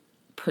they're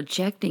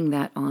projecting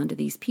that onto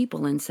these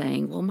people and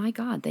saying, well, my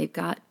God, they've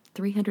got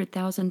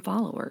 300,000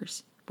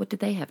 followers. What do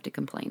they have to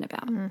complain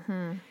about?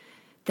 Mm-hmm.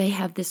 They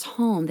have this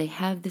home, they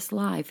have this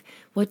life.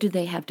 What do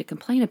they have to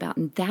complain about?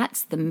 And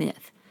that's the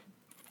myth.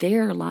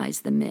 There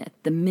lies the myth.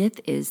 The myth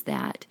is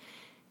that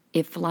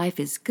if life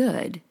is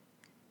good,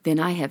 then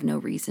I have no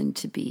reason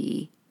to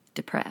be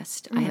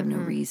depressed. I have no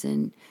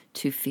reason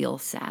to feel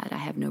sad. I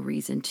have no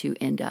reason to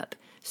end up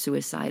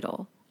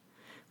suicidal.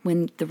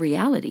 When the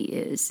reality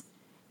is,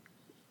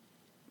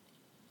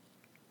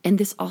 and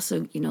this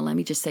also, let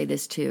me just say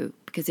this too,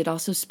 because it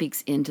also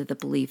speaks into the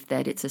belief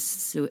that it's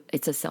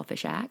a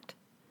selfish act.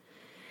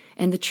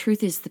 And the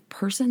truth is, the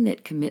person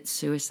that commits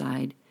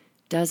suicide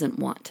doesn't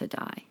want to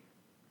die.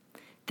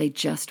 They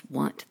just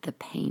want the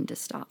pain to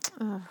stop.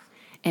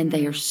 And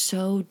they are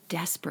so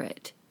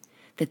desperate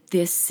that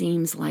this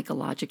seems like a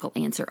logical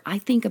answer. I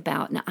think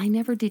about, now I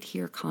never did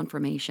hear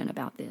confirmation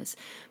about this,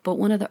 but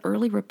one of the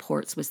early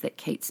reports was that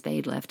Kate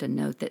Spade left a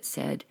note that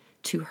said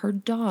to her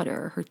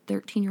daughter, her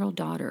 13-year-old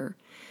daughter,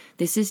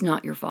 "This is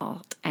not your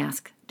fault.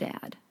 Ask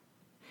Dad."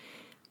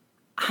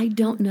 I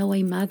don't know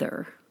a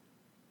mother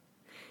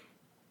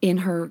in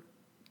her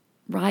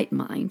right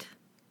mind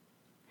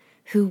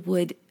who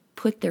would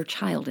put their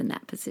child in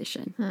that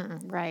position.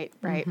 Right.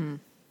 Mm-hmm.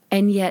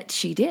 And yet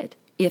she did,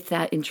 if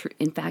that in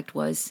fact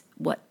was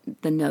what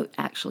the note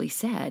actually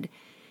said.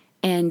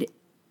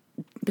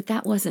 But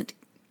that wasn't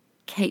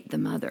Kate the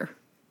mother.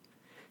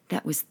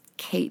 That was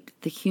Kate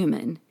the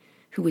human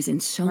who was in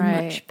so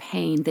much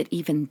pain that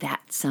even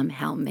that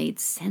somehow made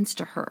sense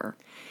to her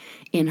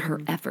in her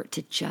effort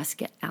to just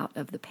get out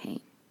of the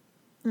pain.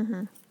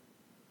 Mm-hmm.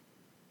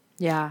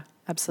 Yeah,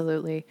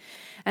 absolutely.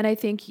 And I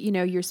think,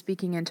 you're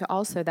speaking into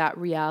also that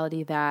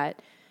reality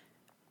that,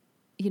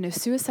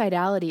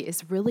 suicidality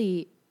is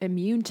really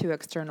immune to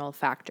external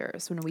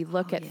factors. When we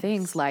look at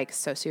things like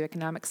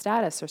socioeconomic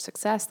status or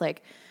success,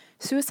 like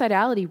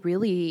suicidality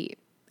really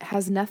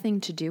has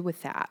nothing to do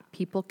with that.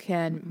 People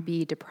can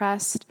be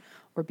depressed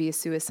or be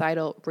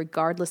suicidal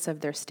regardless of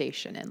their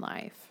station in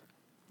life.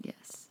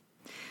 Yes.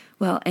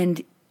 Well,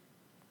 and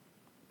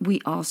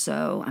we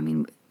also,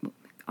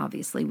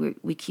 obviously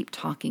we keep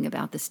talking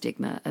about the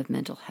stigma of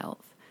mental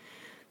health,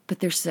 but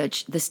the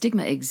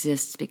stigma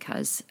exists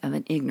because of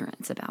an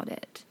ignorance about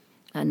it,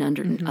 a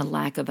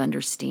lack of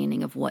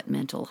understanding of what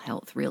mental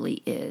health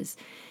really is.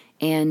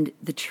 And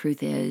the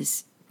truth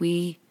is,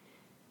 we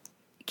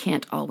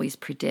can't always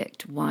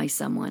predict why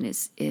someone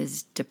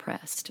is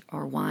depressed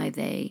or why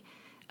they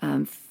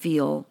are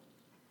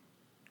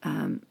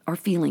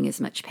feeling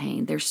as much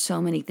pain. There's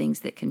so many things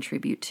that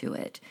contribute to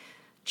it.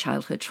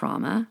 Childhood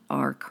trauma,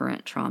 our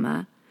current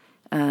trauma,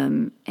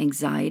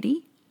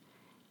 anxiety.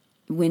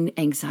 When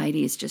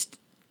anxiety is just,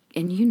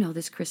 and you know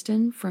this,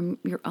 Kristen, from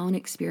your own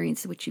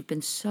experience, which you've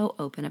been so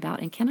open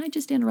about. And can I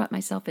just interrupt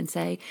myself and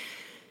say,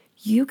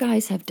 you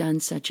guys have done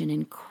such an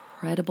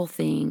incredible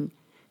thing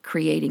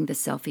creating the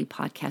Selfie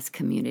podcast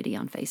community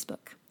on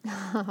Facebook.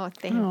 Oh,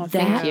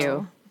 thank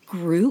you.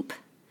 Group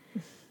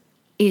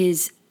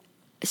is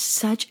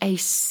such a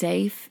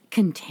safe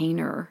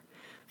container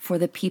for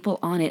the people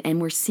on it.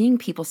 And we're seeing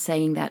people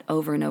saying that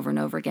over and over and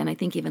over again. I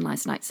think even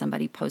last night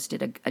somebody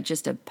posted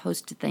just a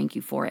post to thank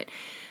you for it.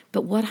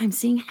 But what I'm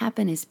seeing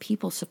happen is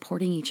people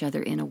supporting each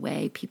other in a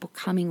way, people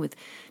coming with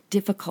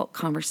difficult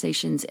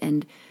conversations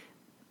and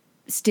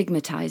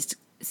stigmatized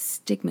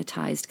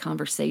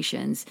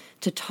conversations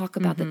to talk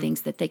about the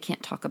things that they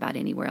can't talk about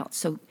anywhere else.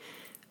 So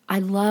I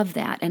love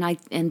that.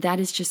 And that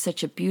is just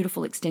such a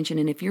beautiful extension.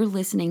 And if you're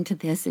listening to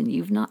this and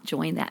you've not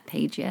joined that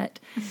page yet,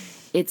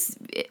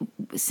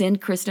 send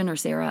Kristen or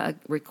Sarah a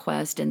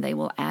request and they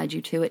will add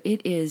you to it.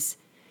 It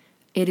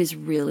is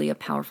really a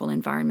powerful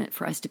environment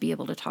for us to be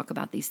able to talk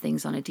about these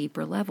things on a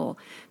deeper level.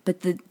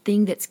 But the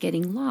thing that's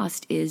getting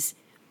lost is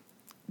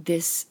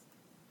this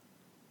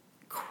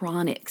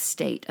chronic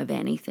state of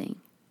anything.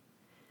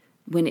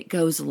 When it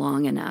goes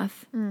long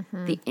enough,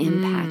 the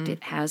impact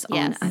it has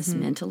on us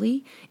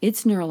mentally,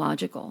 it's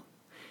neurological.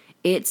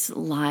 It's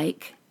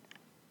like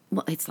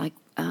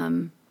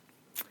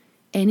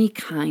any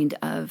kind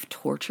of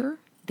torture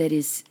that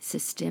is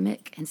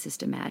systemic and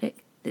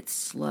systematic, that's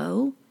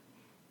slow,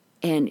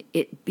 and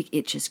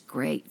it just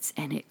grates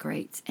and it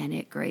grates and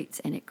it grates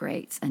and it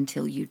grates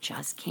until you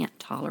just can't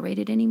tolerate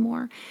it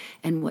anymore.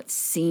 And what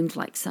seemed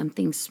like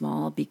something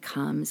small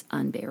becomes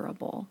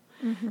unbearable.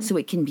 So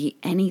it can be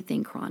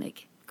anything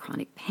chronic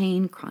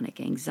pain,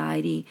 chronic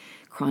anxiety,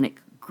 chronic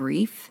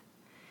grief.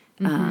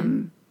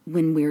 When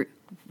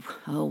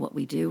what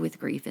we do with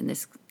grief in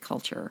this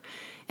culture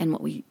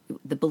and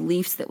the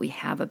beliefs that we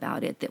have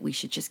about it, that we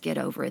should just get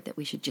over it, that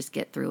we should just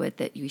get through it,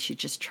 that we should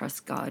just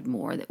trust God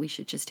more, that we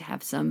should just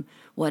have some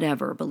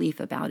whatever belief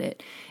about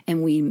it.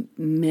 And we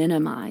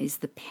minimize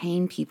the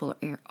pain people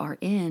are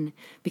in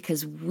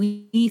because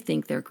we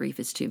think their grief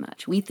is too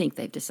much. We think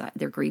they've decided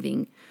they're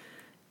grieving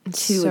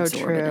too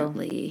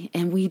exorbitantly.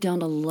 And we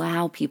don't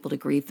allow people to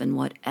grieve in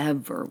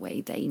whatever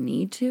way they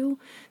need to,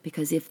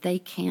 because if they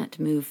can't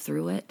move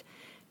through it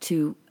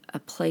to a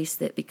place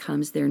that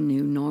becomes their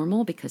new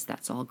normal, because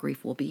that's all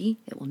grief will be,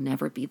 it will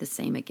never be the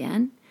same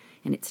again,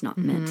 and it's not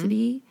meant to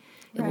be.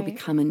 It will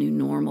become a new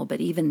normal, but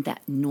even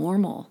that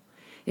normal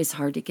is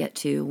hard to get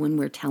to when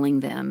we're telling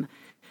them,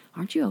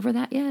 aren't you over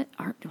that yet?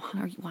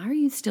 Why are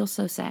you still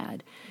so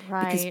sad?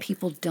 Right. Because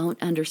people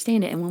don't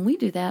understand it. And when we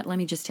do that, let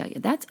me just tell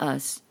you, that's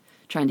us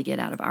trying to get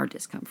out of our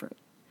discomfort.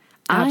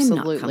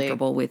 Absolutely. I'm not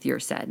comfortable with your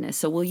sadness.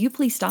 So will you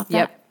please stop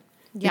that?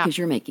 Because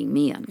you're making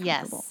me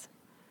uncomfortable.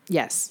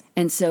 Yes.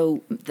 And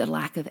so the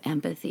lack of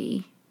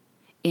empathy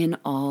in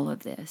all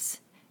of this,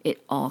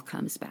 it all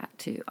comes back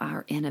to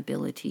our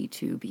inability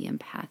to be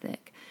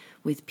empathic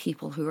with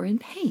people who are in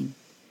pain.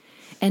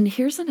 And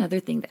here's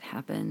another thing that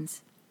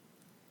happens.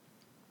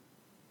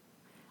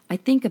 I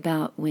think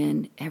about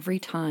when every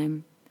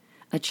time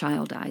a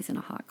child dies in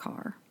a hot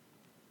car,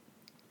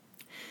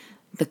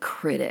 the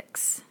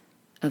critics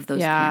of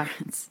those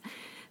parents,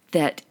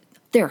 that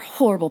they're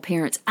horrible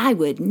parents. I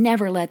would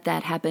never let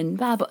that happen.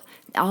 Blah, blah.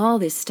 All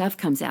this stuff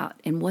comes out.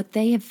 And what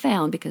they have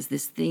found, because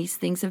these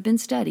things have been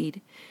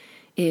studied,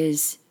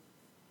 is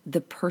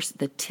the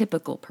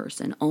typical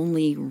person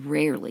only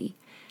rarely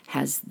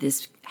has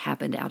this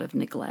happened out of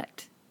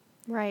neglect.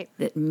 Right.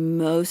 That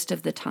most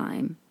of the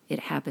time it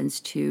happens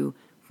to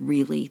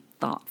really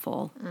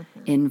thoughtful,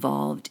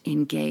 involved,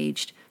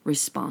 engaged,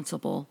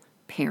 responsible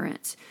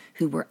parents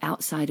who were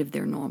outside of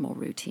their normal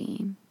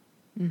routine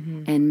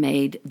and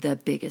made the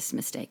biggest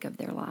mistake of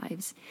their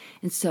lives.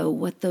 And so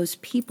what those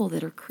people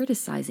that are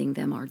criticizing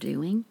them are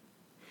doing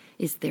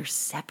is they're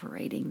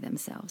separating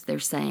themselves. They're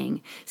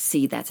saying,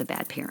 see, that's a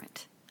bad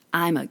parent.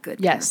 I'm a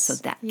good parent, so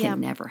that can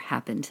never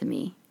happen to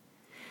me.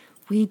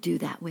 We do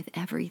that with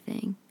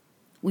everything.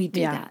 We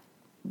do that.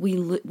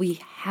 We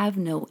have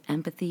no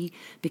empathy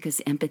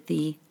because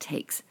empathy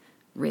takes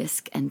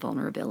risk and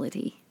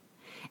vulnerability.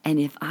 And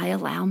if I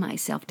allow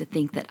myself to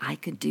think that I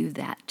could do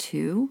that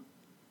too,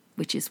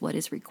 which is what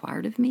is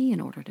required of me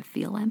in order to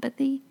feel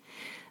empathy,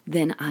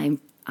 then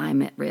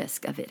I'm at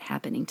risk of it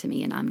happening to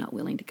me, and I'm not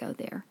willing to go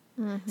there.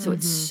 So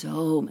it's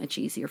so much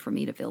easier for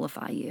me to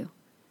vilify you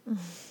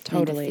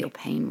than to feel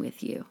pain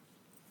with you.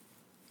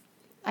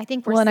 I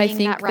think we're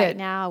seeing that right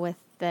now with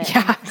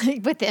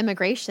the with the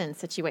immigration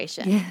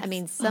situation. Yes. I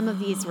mean, some of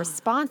these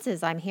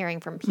responses I'm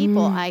hearing from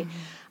people,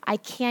 I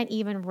can't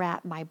even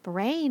wrap my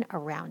brain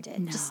around it.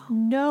 No. Just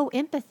no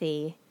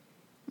empathy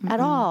at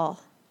all.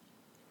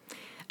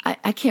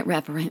 I can't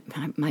wrap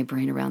my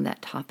brain around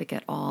that topic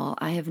at all.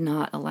 I have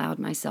not allowed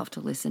myself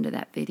to listen to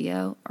that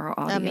video or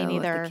audio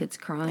of the kids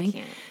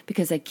crying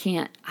because I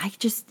can't. I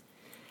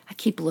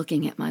keep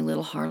looking at my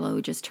little Harlow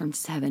who just turned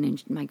 7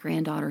 and my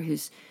granddaughter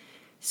who's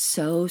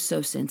so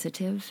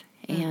sensitive,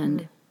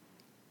 and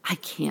I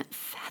can't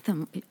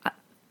fathom.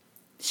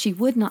 She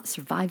would not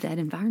survive that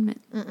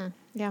environment.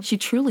 Yeah. She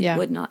truly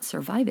would not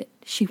survive it.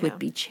 She would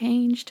be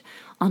changed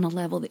on a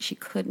level that she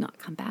could not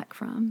come back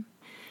from.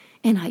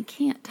 And I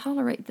can't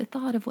tolerate the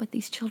thought of what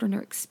these children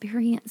are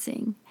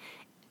experiencing.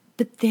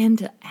 But then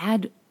to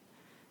add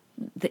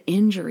the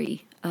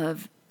injury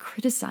of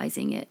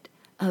criticizing it,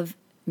 of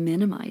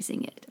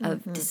minimizing it,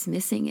 of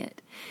dismissing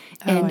it.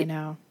 And I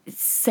know.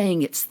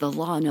 Saying it's the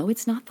law. No,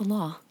 it's not the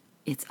law.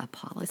 It's a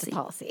policy. It's a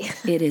policy.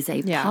 It is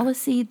a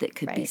policy that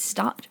could be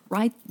stopped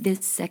right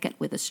this second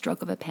with a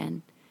stroke of a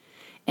pen.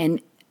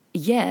 And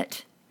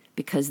yet,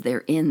 because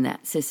they're in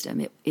that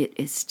system, it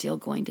is still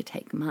going to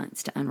take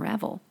months to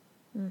unravel.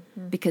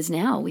 Because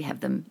now we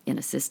have them in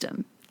a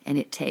system, and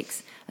it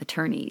takes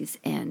attorneys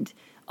and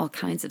all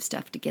kinds of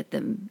stuff to get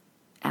them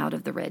out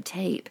of the red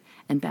tape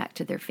and back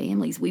to their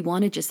families. We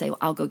want to just say, well,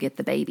 I'll go get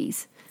the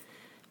babies.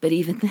 But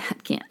even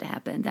that can't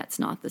happen. That's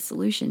not the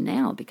solution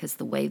now, because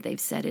the way they've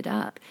set it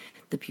up,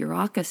 the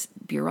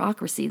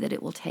bureaucracy that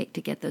it will take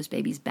to get those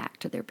babies back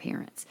to their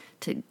parents,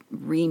 to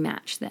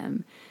rematch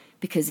them,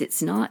 because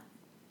it's not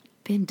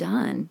been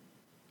done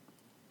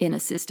in a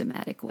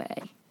systematic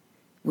way.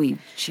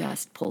 We've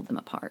just pulled them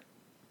apart.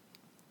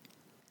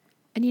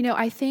 And,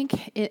 I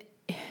think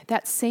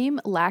that same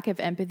lack of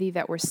empathy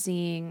that we're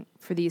seeing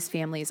for these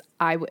families,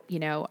 I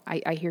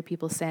hear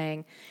people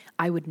saying,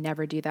 I would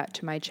never do that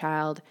to my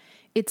child.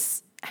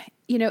 It's,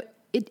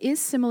 it is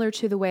similar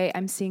to the way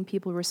I'm seeing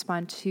people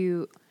respond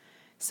to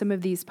some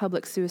of these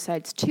public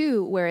suicides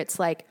too, where it's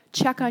like,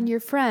 check on your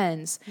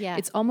friends. Yeah.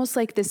 It's almost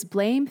like this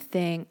blame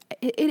thing.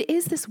 It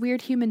is this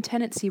weird human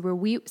tendency where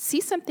we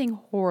see something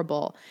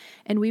horrible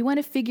and we want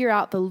to figure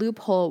out the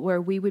loophole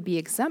where we would be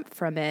exempt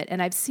from it. And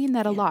I've seen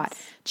that a lot.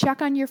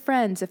 Check on your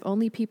friends. If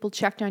only people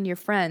checked on your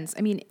friends.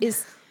 I mean,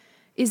 is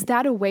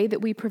that a way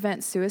that we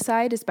prevent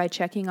suicide, is by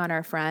checking on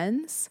our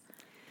friends?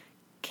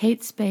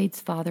 Kate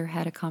Spade's father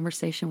had a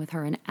conversation with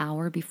her an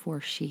hour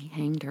before she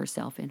hanged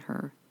herself in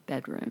her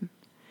bedroom,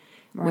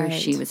 where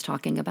she was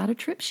talking about a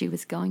trip she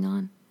was going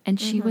on. And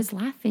she was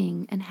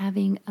laughing and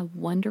having a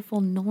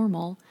wonderful,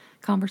 normal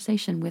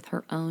conversation with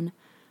her own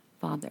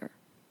father.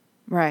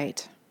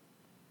 Right.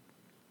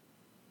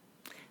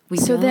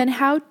 Then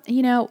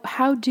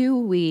how do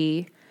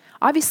we,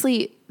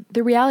 obviously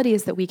the reality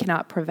is that we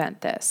cannot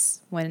prevent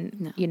this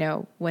when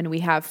we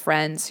have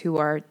friends who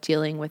are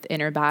dealing with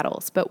inner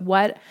battles, but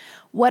what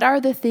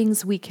are the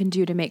things we can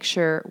do to make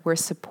sure we're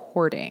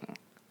supporting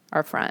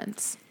our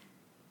friends?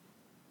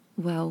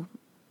 Well,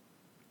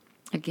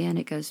 again,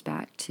 it goes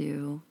back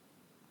to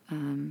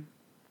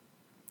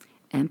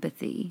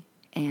empathy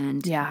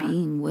and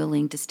being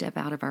willing to step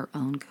out of our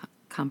own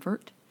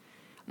comfort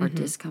or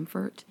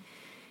discomfort,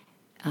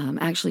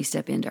 actually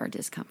step into our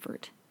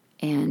discomfort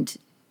and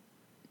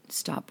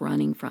stop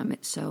running from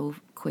it so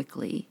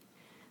quickly.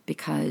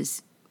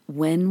 Because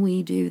when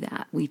we do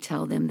that, we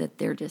tell them that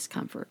their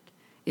discomfort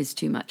is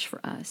too much for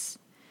us.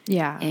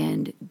 Yeah.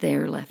 And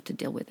they're left to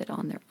deal with it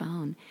on their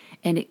own.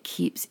 And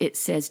it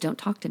says, don't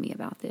talk to me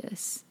about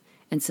this.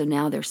 And so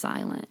now they're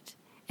silent.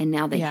 And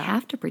now they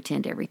have to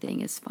pretend everything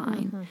is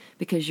fine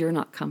because you're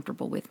not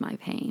comfortable with my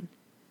pain.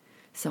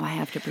 So I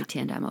have to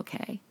pretend I'm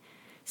okay.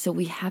 So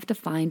we have to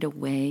find a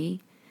way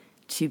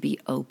to be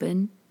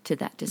open to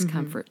that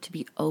discomfort, to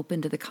be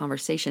open to the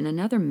conversation.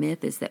 Another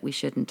myth is that we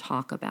shouldn't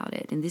talk about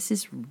it. And this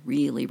is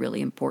really,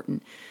 really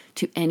important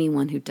to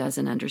anyone who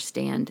doesn't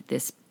understand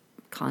this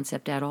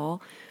concept at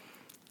all.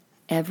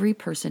 Every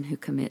person who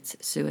commits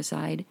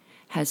suicide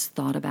has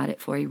thought about it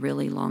for a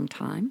really long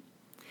time.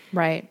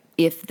 Right.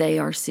 If they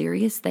are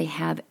serious, they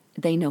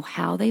know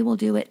how they will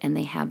do it, and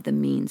they have the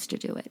means to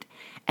do it.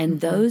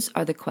 And those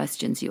are the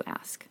questions you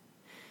ask.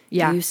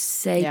 Yeah. You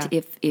say,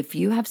 if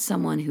you have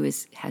someone who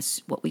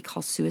has what we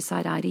call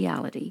suicide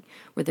ideality,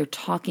 where they're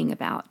talking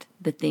about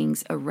the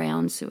things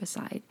around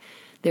suicide,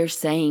 they're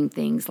saying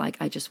things like,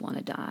 I just want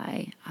to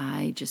die.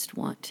 I just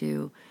want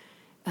to,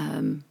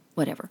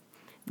 whatever.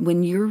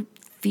 When you're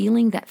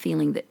feeling that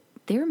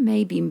there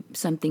may be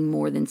something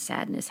more than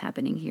sadness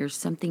happening here,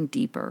 something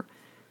deeper,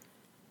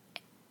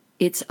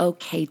 it's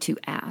okay to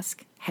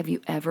ask, have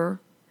you ever,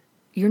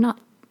 you're not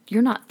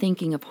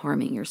thinking of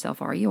harming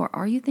yourself, are you? Or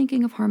are you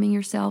thinking of harming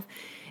yourself?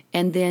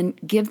 And then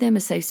give them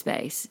a safe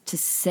space to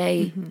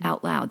say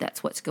out loud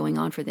that's what's going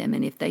on for them.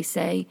 And if they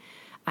say,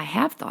 I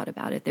have thought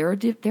about it, there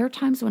are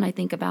times when I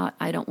think about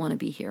I don't want to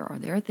be here, or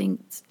there are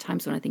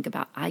times when I think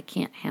about I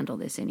can't handle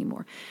this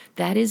anymore.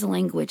 That is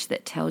language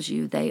that tells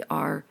you they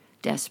are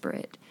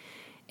desperate.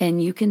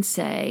 And you can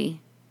say,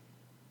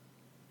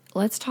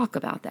 let's talk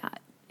about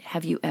that.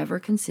 Have you ever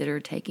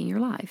considered taking your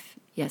life?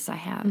 Yes, I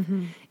have.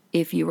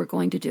 If you were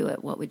going to do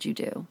it, what would you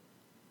do?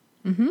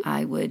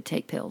 I would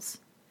take pills.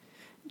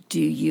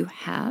 Do you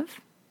have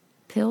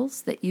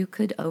pills that you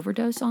could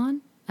overdose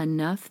on?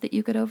 Enough that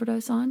you could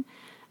overdose on?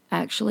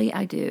 Actually,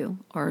 I do.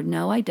 Or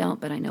no, I don't,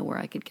 but I know where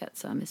I could get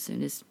some as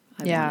soon as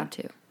I wanted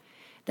to.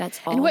 That's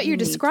all. And what you you're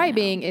need to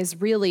describing know.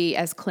 is really,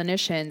 as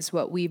clinicians,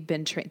 what we've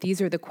been trained.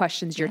 These are the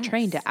questions you're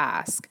trained to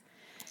ask.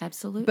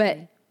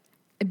 Absolutely.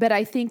 But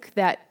I think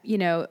that,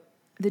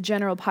 the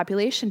general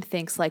population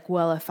thinks like,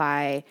 well, if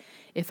I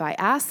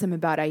ask them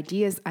about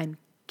ideas, I'm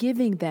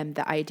giving them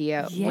the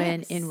idea,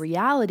 when in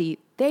reality,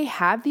 they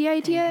have the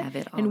idea. They have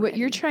it and what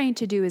you're already. trying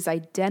to do is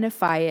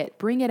identify it,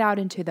 bring it out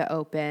into the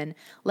open,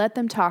 let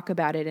them talk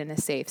about it in a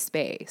safe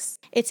space.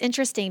 It's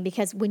interesting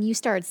because when you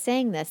started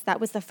saying this,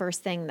 that was the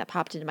first thing that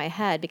popped into my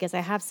head, because I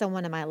have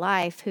someone in my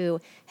life who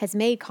has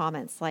made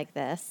comments like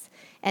this.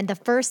 And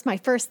my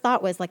first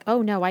thought was like,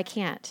 oh no, I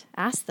can't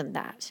ask them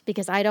that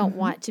because I don't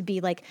want to be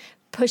like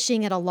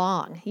pushing it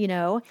along,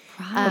 Or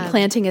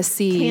planting a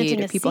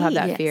seed. People have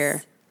that Yes.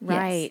 fear.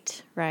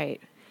 Right,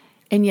 right.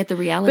 And yet the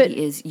reality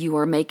is you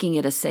are making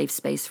it a safe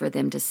space for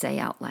them to say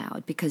out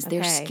loud because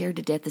they're Okay. scared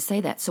to death to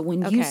say that. So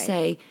when you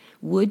say,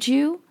 would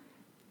you?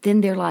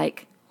 Then they're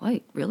like,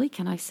 wait, really?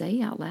 Can I say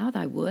out loud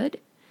I would?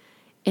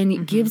 And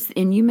it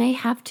and you may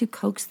have to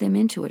coax them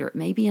into it, or it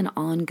may be an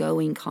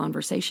ongoing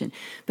conversation,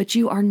 but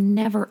you are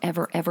never,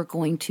 ever, ever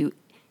going to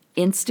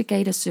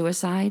instigate a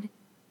suicide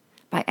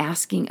by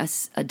asking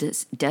a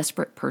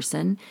desperate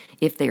person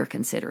if they are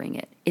considering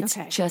it. It's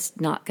just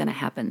not going to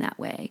happen that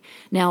way.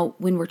 Now,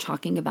 when we're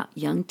talking about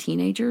young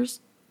teenagers,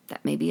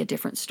 that may be a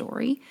different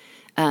story.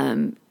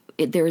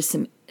 There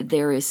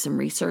is some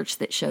research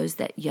that shows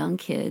that young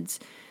kids,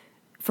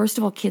 first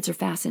of all, kids are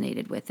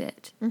fascinated with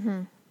it.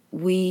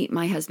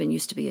 My husband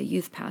used to be a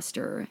youth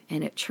pastor,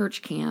 and at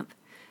church camp,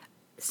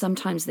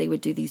 sometimes they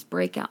would do these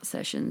breakout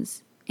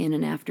sessions in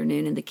an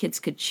afternoon, and the kids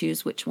could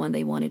choose which one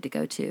they wanted to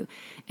go to.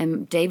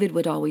 And David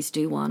would always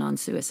do one on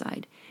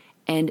suicide,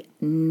 and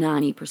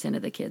 90%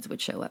 of the kids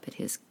would show up at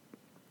his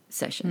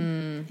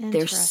session.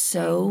 They're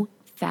so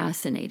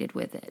fascinated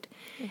with it.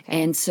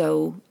 And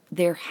so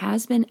there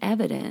has been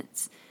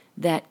evidence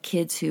that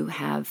kids who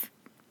have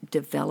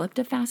developed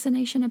a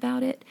fascination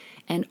about it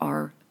and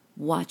are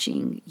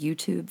watching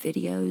YouTube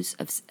videos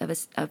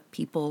of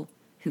people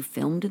who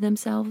filmed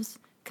themselves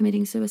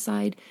committing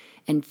suicide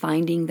and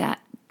finding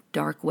that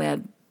dark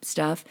web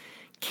stuff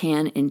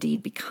can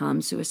indeed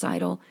become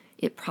suicidal.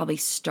 It probably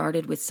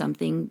started with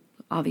something,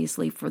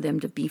 obviously, for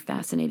them to be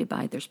fascinated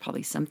by it. There's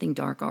probably something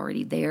dark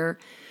already there,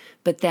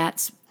 but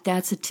that's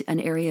an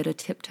area to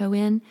tiptoe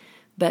in.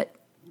 But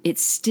it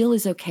still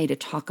is okay to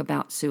talk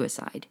about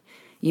suicide.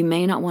 You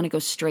may not want to go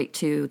straight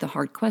to the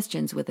hard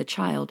questions with a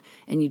child,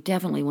 and you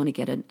definitely want to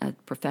get a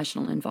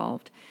professional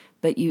involved.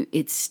 But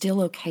it's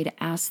still okay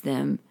to ask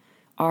them,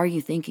 are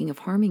you thinking of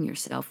harming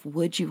yourself?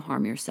 Would you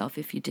harm yourself?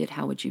 If you did,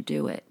 how would you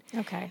do it?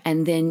 Okay.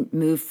 And then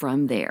move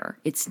from there.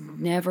 It's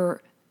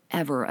never,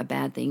 ever a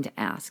bad thing to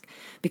ask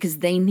because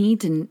they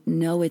need to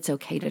know it's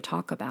okay to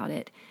talk about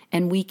it.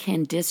 And we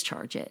can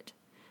discharge it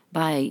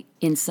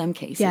in some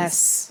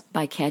cases,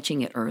 by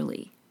catching it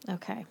early.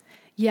 Okay.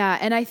 Yeah,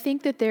 and I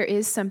think that there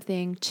is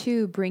something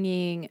to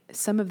bringing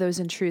some of those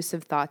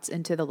intrusive thoughts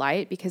into the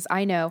light, because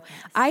I know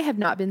I have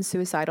not been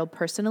suicidal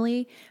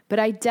personally, but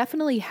I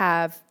definitely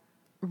have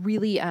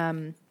really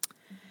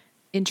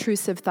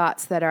intrusive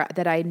thoughts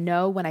that I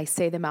know when I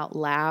say them out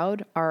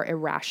loud are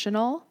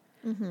irrational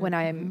when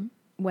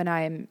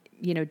I'm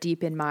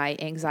deep in my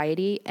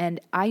anxiety. And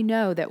I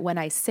know that when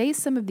I say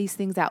some of these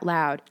things out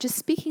loud, just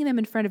speaking them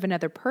in front of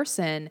another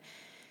person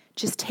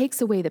just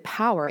takes away the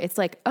power. It's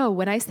like, oh,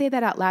 when I say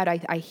that out loud,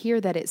 I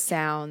hear that it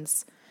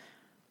sounds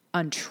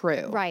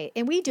untrue. Right.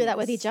 And we do that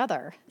with each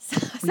other.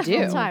 We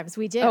do. Sometimes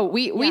we do. Oh,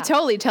 we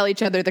totally tell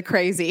each other the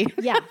crazy.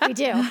 Yeah, we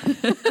do.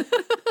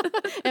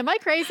 Am I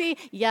crazy?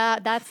 Yeah,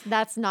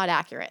 that's not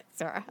accurate,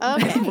 Sarah.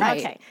 Okay.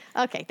 Right.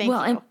 Okay. Thank you.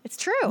 And It's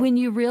true. When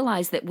you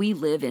realize that we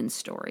live in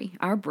story,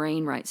 our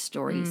brain writes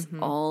stories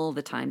all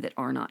the time that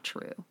are not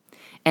true.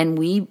 And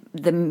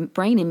the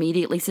brain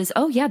immediately says,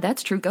 oh yeah,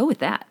 that's true. Go with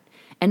that.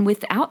 And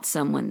without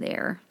someone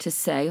there to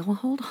say, well,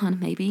 hold on,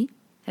 maybe.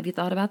 Have you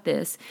thought about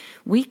this?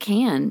 We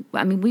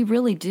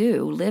really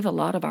do live a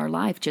lot of our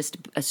life just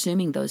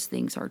assuming those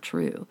things are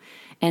true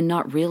and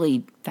not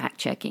really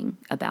fact-checking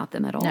about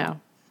them at all.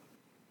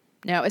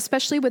 No,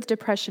 especially with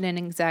depression and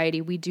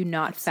anxiety, we do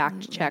not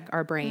fact-check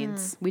our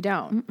brains. We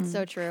don't.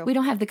 So true. We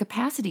don't have the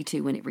capacity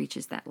to when it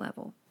reaches that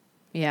level.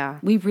 Yeah.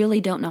 We really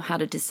don't know how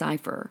to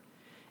decipher.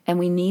 And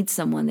we need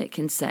someone that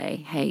can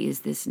say, hey,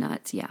 is this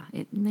nuts? Yeah,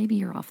 maybe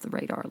you're off the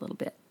radar a little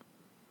bit.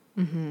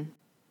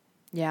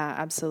 Yeah,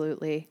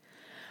 absolutely.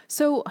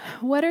 So,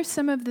 what are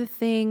some of the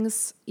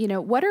things,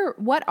 what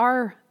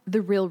are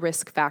the real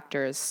risk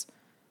factors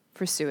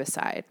for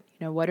suicide?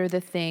 What are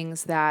the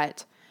things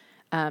that,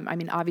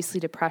 obviously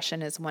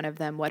depression is one of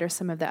them. What are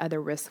some of the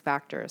other risk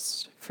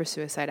factors for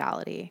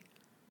suicidality?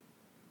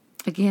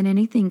 Again,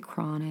 anything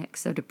chronic,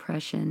 so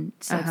depression,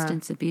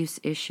 substance abuse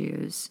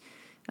issues,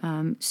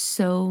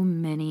 so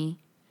many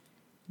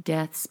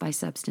deaths by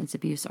substance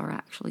abuse are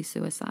actually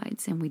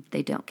suicides, and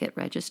they don't get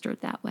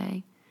registered that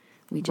way.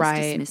 We just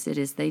dismiss it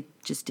as they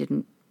just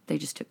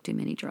took too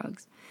many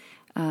drugs.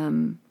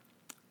 Any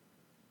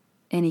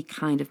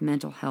kind of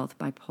mental health,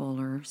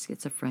 bipolar,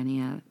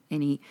 schizophrenia,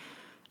 any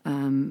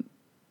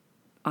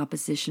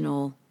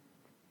oppositional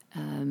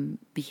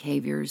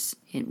behaviors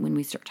when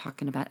we start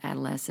talking about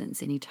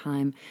adolescence,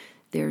 anytime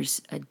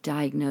there's a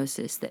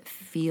diagnosis that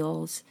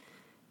feels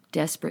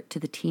desperate to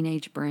the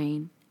teenage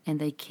brain and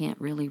they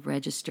can't really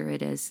register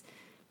it as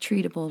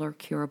treatable or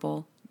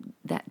curable,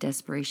 that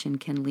desperation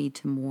can lead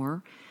to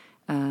more.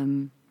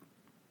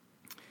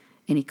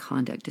 Any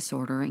conduct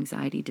disorder,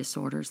 anxiety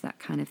disorders, that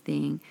kind of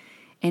thing.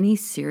 Any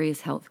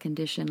serious health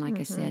condition, like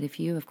I said, if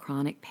you have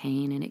chronic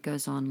pain and it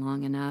goes on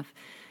long enough.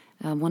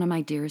 One of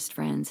my dearest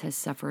friends has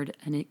suffered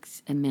an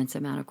immense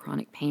amount of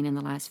chronic pain in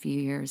the last few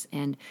years,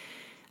 and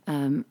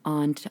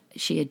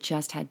she had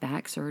just had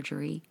back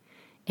surgery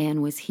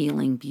and was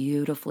healing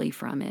beautifully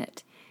from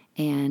it,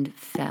 and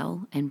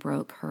fell and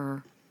broke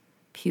her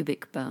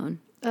pubic bone.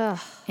 Ugh.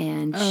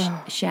 And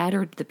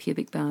shattered the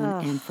pubic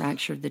bone and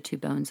fractured the two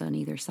bones on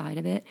either side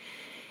of it.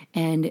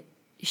 And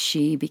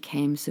she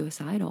became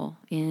suicidal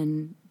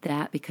in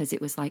that because it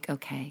was like,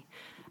 okay,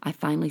 I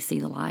finally see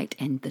the light,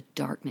 and the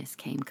darkness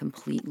came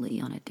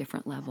completely on a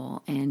different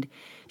level, and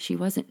she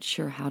wasn't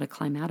sure how to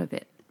climb out of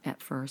it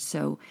at first.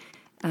 So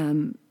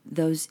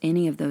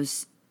any of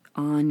those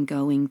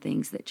ongoing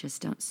things that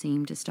just don't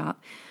seem to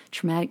stop.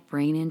 Traumatic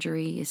brain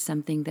injury is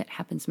something that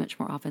happens much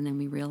more often than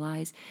we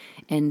realize,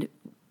 and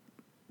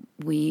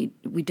we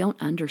don't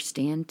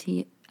understand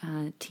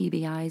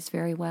TBIs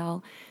very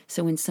well.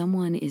 So when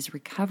someone is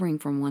recovering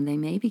from one, they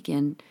may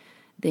begin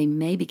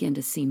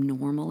to seem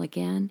normal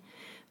again,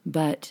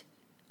 but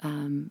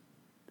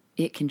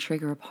it can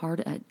trigger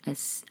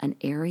an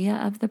area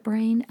of the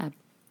brain,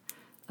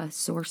 a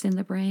source in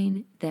the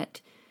brain that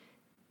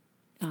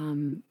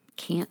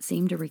can't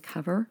seem to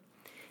recover,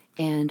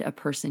 and a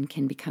person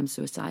can become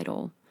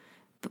suicidal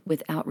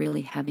without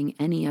really having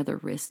any other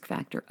risk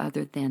factor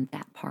other than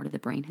that part of the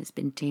brain has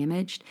been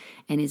damaged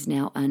and is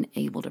now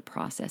unable to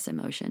process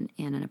emotion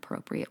in an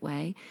appropriate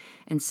way.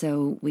 And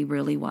so we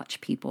really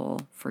watch people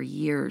for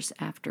years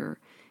after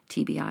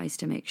TBIs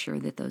to make sure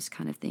that those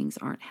kind of things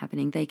aren't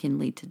happening. They can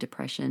lead to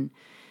depression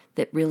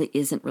that really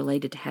isn't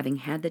related to having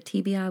had the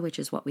TBI, which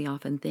is what we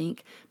often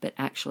think, but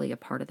actually a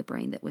part of the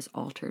brain that was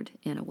altered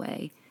in a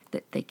way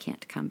that they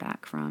can't come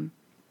back from.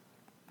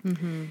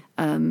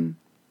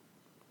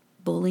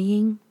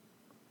 Bullying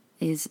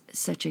is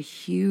such a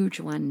huge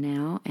one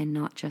now, and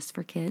not just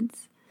for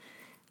kids.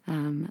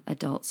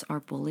 Adults are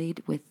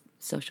bullied with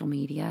social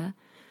media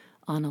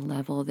on a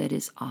level that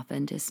is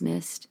often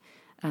dismissed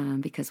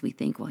because we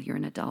think, well, you're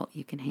an adult,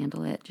 you can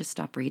handle it. Just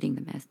stop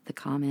reading the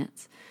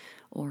comments,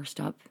 or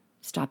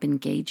stop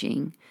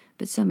engaging.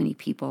 But so many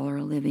people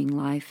are living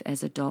life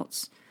as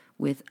adults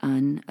with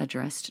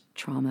unaddressed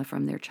trauma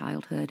from their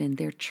childhood, and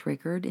they're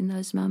triggered in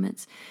those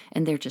moments,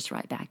 and they're just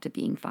right back to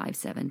being 5,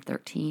 7,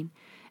 13,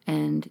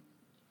 and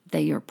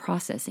they are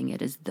processing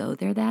it as though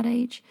they're that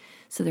age,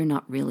 so they're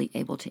not really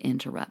able to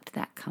interrupt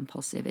that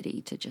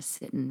compulsivity to just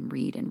sit and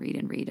read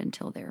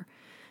until they're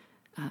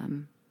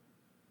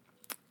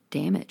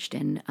damaged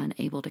and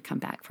unable to come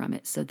back from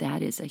it. So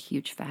that is a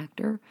huge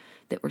factor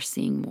that we're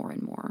seeing more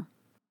and more.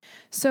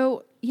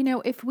 So,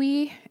 if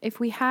we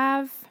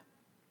have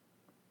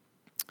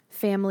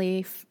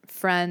family,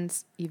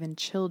 friends, even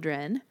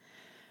children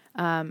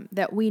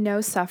that we know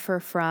suffer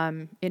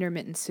from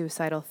intermittent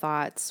suicidal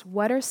thoughts,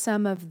 what are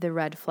some of the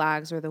red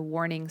flags or the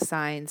warning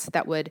signs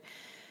that would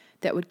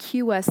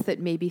cue us that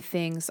maybe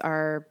things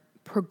are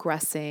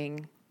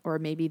progressing, or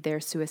maybe their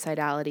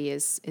suicidality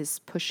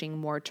is pushing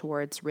more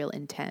towards real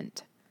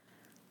intent?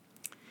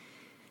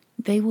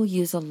 They will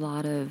use a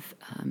lot of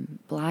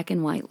black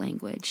and white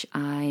language.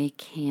 I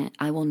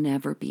will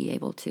never be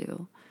able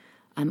to.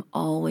 I'm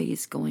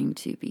always going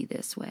to be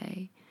this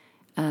way.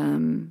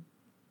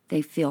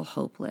 They feel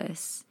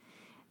hopeless.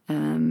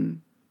 A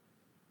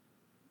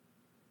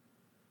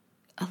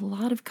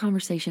lot of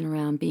conversation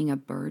around being a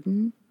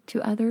burden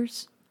to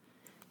others.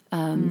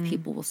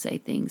 People will say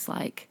things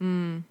like,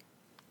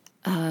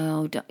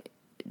 "Oh,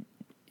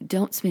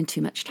 don't spend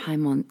too much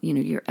time on,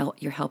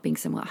 you're helping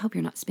someone. I hope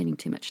you're not spending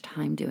too much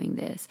time doing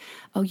this.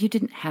 Oh, you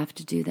didn't have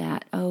to do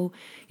that. Oh,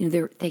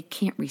 they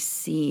can't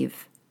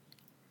receive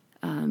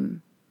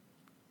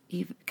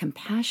even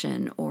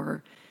compassion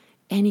or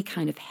any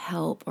kind of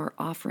help or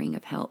offering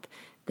of help.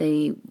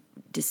 They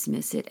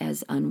dismiss it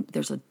as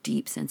there's a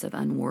deep sense of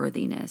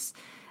unworthiness,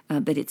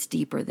 but it's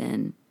deeper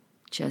than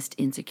just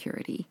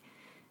insecurity.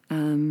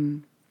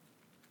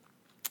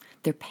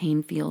 Their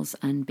pain feels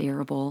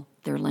unbearable.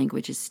 Their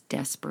language is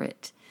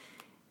desperate.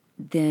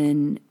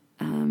 then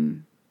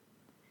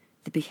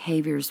the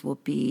behaviors will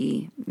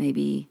be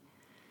maybe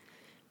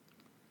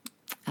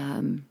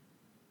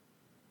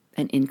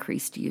an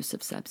increased use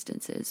of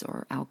substances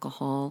or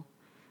alcohol,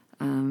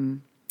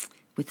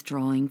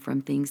 withdrawing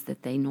from things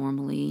that they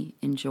normally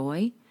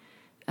enjoy,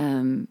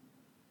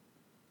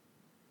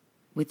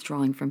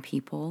 withdrawing from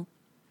people,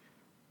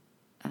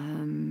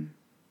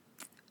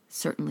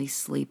 certainly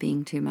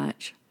sleeping too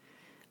much,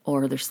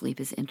 or their sleep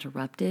is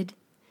interrupted.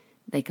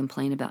 They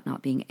complain about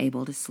not being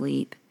able to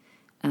sleep.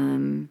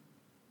 Then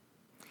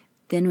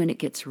when it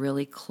gets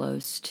really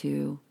close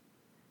to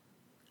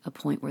a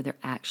point where they're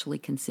actually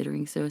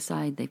considering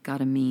suicide, they've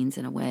got a means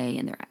and a way,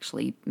 and they're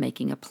actually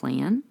making a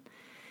plan,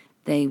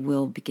 they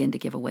will begin to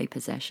give away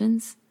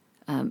possessions,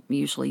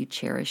 usually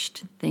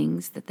cherished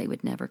things that they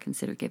would never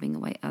consider giving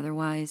away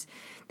otherwise.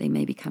 They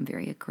may become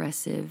very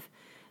aggressive.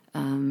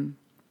 They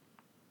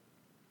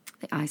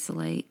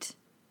isolate.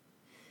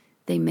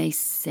 They may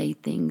say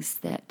things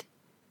that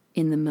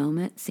in the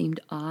moment seemed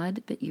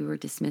odd, but you were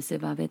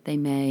dismissive of it. They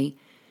may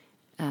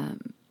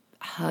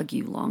hug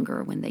you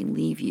longer when they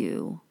leave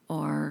you,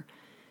 or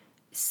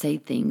say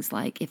things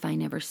like, if I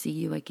never see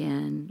you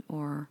again,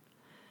 or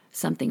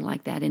something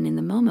like that. And in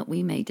the moment,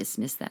 we may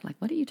dismiss that, like,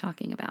 what are you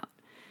talking about?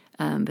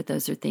 But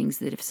those are things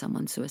that if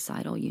someone's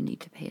suicidal, you need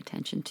to pay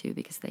attention to,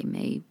 because they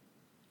may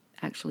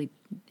actually,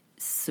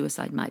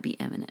 suicide might be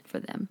imminent for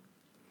them.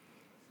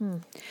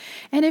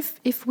 And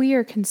if we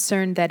are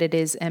concerned that it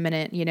is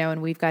imminent,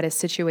 and we've got a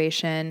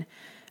situation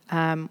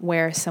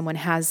where someone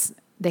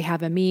they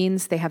have a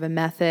means, they have a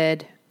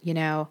method,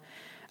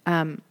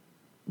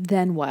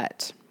 then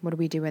what? What do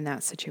we do in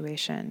that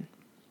situation?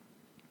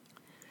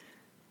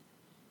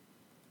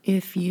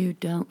 If you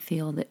don't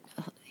feel that,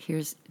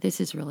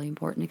 this is really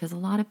important, because a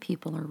lot of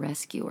people are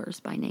rescuers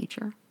by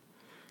nature.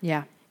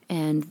 Yeah.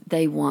 And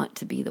they want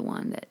to be the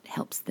one that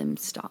helps them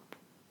stop.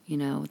 They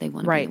want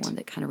to be the one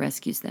that kind of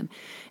rescues them.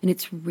 And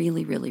it's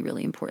really, really,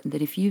 really important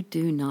that if you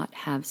do not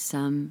have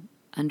some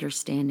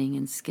understanding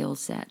and skill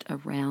set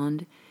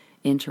around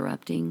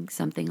interrupting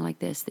something like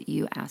this, that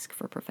you ask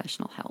for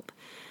professional help.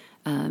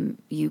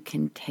 You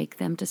can take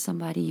them to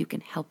somebody. You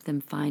can help them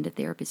find a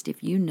therapist.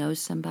 If you know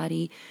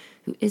somebody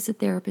who is a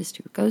therapist,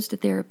 who goes to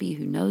therapy,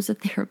 who knows a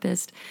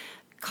therapist,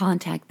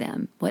 contact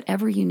them.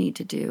 Whatever you need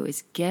to do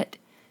is get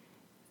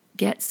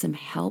some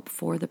help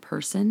for the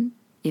person.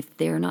 If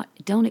they're not,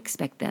 don't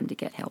expect them to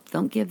get help.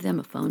 Don't give them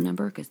a phone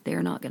number, because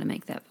they're not going to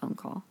make that phone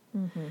call.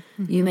 Mm-hmm.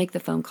 Mm-hmm. You make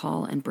the phone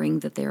call and bring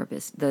the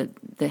therapist,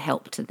 the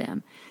help to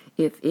them.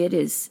 If it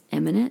is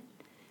imminent,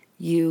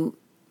 you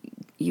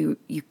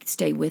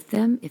stay with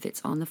them. If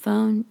it's on the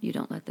phone, you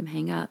don't let them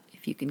hang up.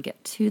 If you can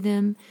get to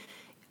them,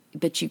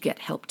 but you get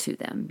help to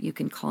them. You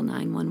can call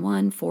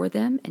 911 for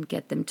them and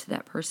get them to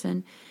that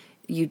person.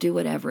 You do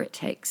whatever it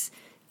takes.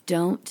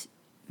 Don't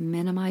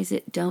minimize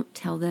it. Don't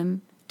tell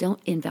them. Don't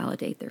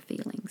invalidate their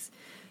feelings.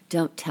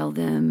 Don't tell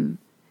them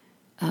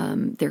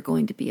they're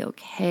going to be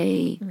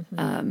okay,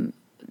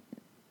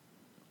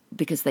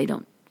 because they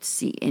don't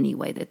see any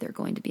way that they're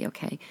going to be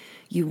okay.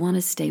 You want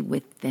to stay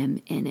with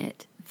them in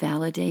it.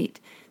 Validate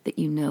that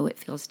you know it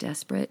feels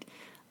desperate.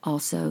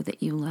 Also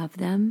that you love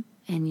them,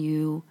 and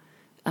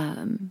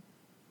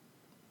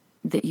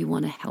that you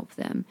want to help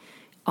them.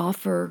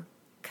 Offer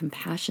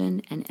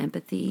compassion and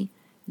empathy,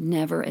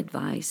 never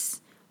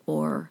advice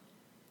or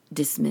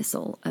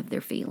dismissal of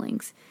their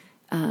feelings.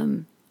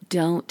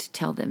 Don't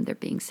tell them they're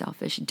being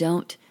selfish.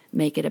 Don't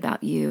make it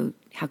about you.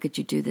 How could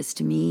you do this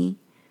to me?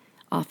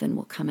 Often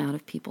will come out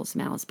of people's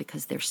mouths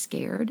because they're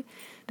scared.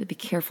 But be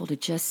careful to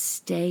just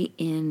stay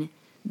in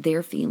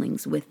their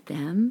feelings with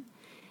them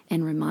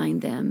and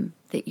remind them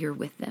that you're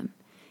with them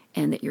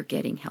and that you're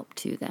getting help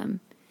to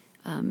them.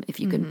 If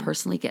you can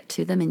personally get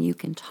to them and you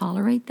can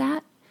tolerate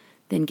that,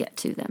 then get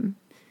to them.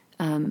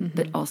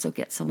 But also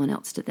get someone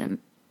else to them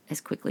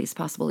as quickly as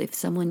possible. If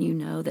someone you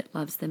know that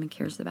loves them and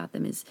cares about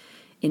them is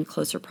in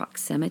closer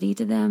proximity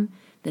to them,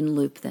 then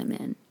loop them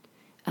in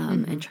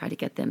and try to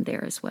get them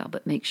there as well.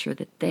 But make sure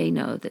that they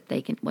know that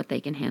what they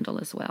can handle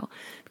as well,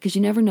 because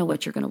you never know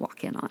what you're going to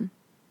walk in on.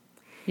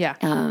 Yeah.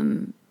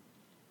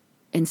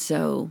 And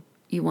so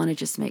you want to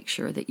just make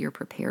sure that you're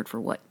prepared for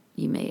what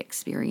you may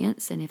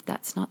experience. And if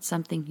that's not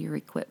something you're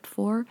equipped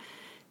for,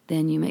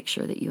 then you make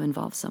sure that you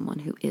involve someone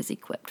who is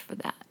equipped for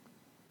that.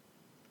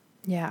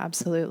 Yeah,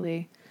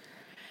 absolutely.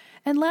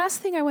 And last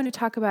thing I want to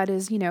talk about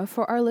is,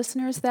 for our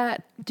listeners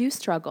that do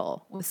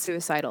struggle with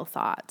suicidal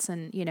thoughts,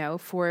 and,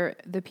 for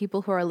the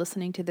people who are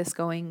listening to this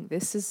going,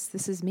 this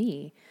is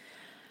me.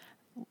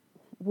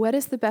 What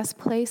is the best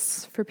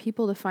place for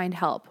people to find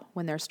help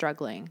when they're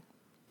struggling?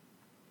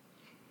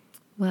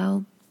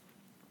 Well,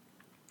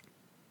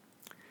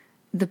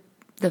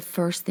 the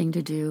first thing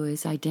to do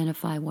is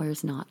identify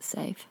where's not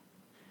safe.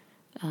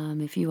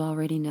 If you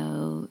already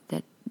know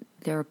that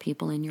there are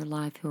people in your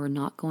life who are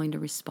not going to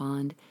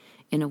respond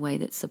in a way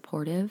that's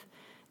supportive,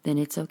 then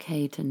it's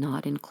okay to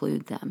not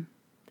include them.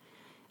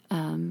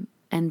 And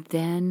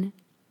then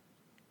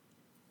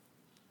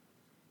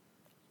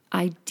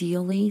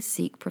ideally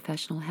seek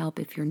professional help.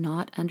 If you're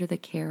not under the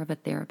care of a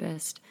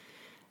therapist,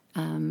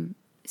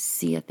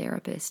 see a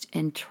therapist,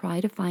 and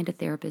try to find a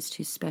therapist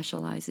who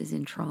specializes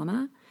in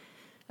trauma,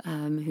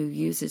 who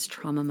uses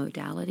trauma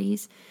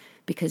modalities,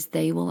 because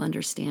they will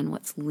understand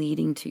what's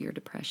leading to your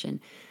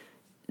depression.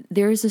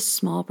 There is a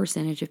small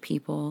percentage of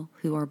people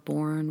who are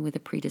born with a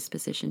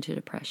predisposition to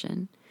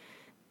depression.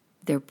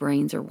 Their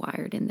brains are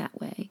wired in that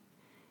way.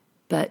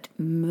 But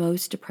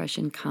most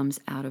depression comes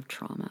out of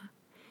trauma.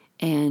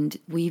 And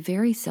we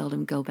very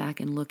seldom go back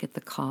and look at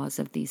the cause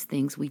of these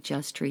things. We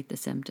just treat the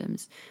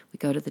symptoms. We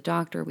go to the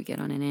doctor, we get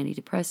on an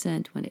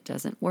antidepressant. When it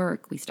doesn't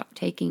work, we stop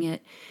taking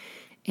it,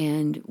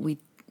 and we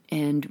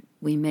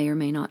may or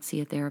may not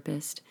see a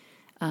therapist.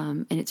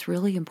 And it's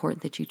really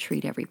important that you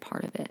treat every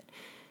part of it.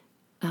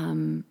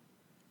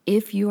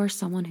 If you are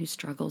someone who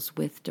struggles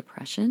with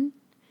depression,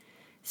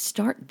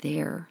 start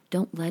there.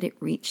 Don't let it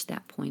reach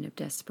that point of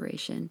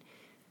desperation.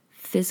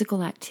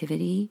 Physical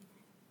activity,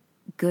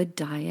 good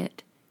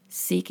diet,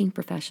 seeking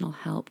professional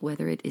help,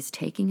 whether it is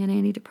taking an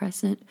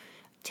antidepressant,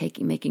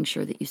 making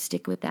sure that you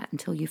stick with that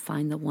until you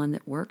find the one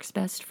that works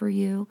best for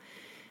you,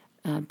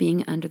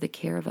 being under the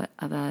care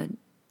of a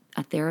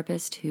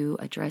therapist who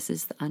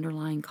addresses the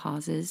underlying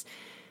causes.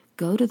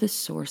 Go to the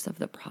source of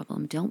the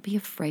problem. Don't be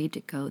afraid to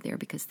go there,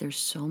 because there's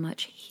so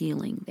much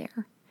healing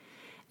there.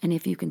 And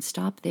if you can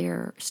start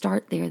there,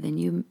 then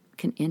you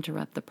can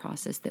interrupt the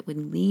process that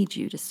would lead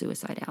you to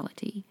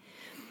suicidality.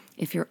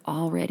 If you're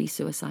already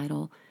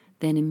suicidal,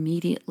 then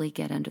immediately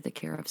get under the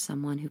care of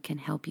someone who can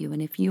help you.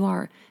 And if you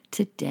are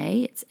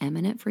today, it's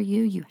imminent for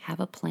you, you have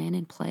a plan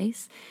in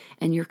place,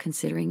 and you're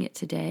considering it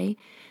today,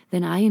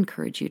 then I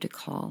encourage you to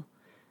call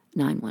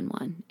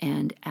 911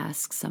 and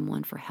ask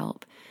someone for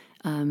help,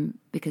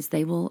 because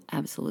they will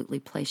absolutely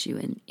place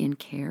you in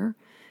care.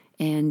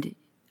 And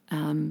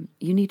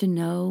you need to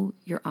know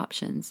your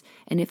options.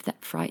 And if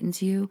that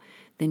frightens you,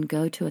 then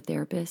go to a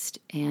therapist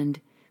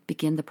and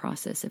begin the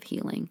process of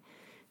healing.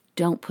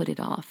 Don't put it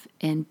off,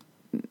 and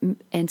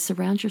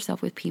surround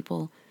yourself with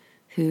people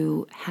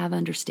who have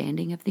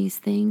understanding of these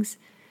things.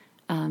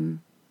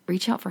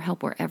 Reach out for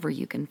help wherever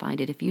you can find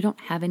it. If you don't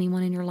have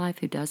anyone in your life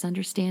who does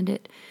understand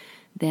it,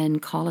 then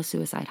call a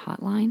suicide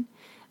hotline.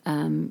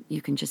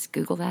 You can just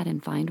Google that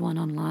and find one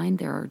online.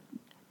 There are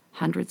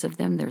hundreds of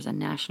them. There's a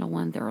national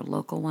one. There are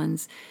local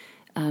ones.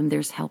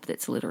 There's help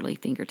that's literally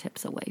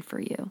fingertips away for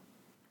you.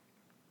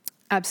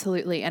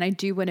 Absolutely. And I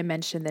do want to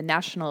mention the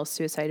National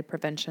Suicide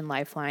Prevention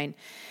Lifeline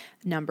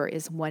number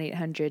is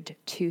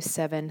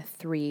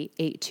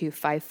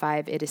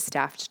 1-800-273-8255. It is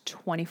staffed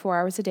 24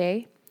 hours a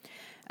day.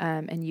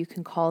 And you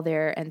can call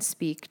there and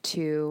speak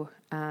to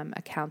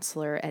a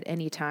counselor at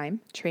any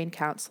time, trained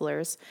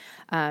counselors.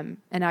 And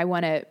I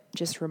want to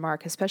just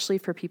remark, especially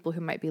for people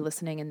who might be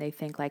listening and they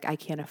think like, I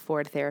can't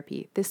afford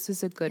therapy. This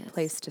is a good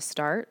place to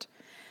start,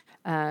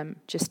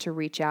 just to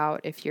reach out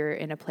if you're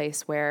in a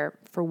place where,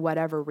 for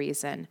whatever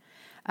reason,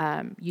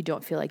 you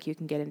don't feel like you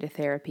can get into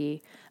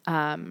therapy.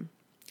 And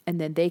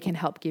then they can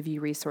help give you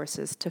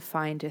resources to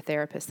find a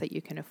therapist that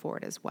you can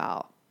afford as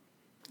well.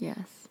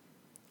 Yes.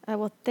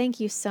 Well,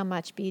 thank you so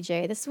much,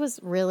 BJ. This was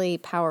really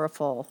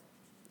powerful.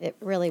 It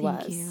really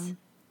was. Thank you.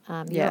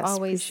 You're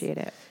always appreciate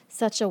it.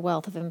 Such a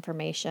wealth of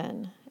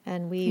information,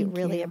 and we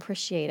really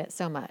appreciate it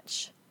so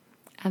much.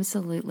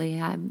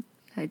 Absolutely.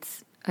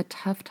 It's a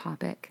tough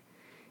topic,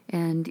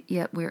 and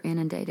yet we're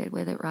inundated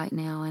with it right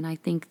now. And I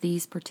think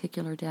these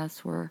particular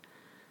deaths were,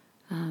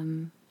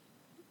 there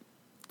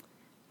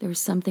was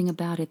something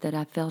about it that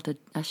I felt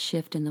a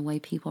shift in the way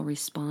people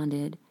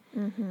responded.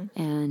 Mm-hmm.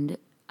 And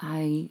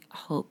I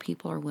hope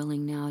people are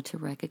willing now to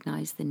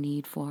recognize the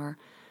need for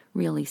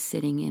really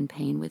sitting in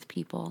pain with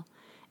people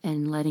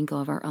and letting go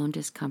of our own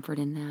discomfort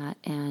in that,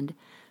 and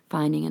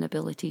finding an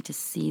ability to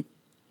see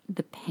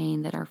the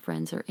pain that our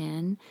friends are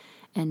in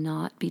and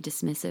not be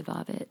dismissive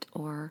of it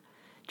or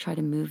try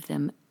to move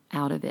them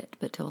out of it,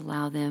 but to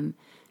allow them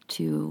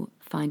to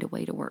find a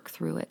way to work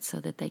through it so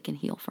that they can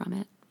heal from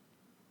it.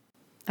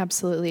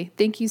 Absolutely.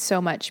 Thank you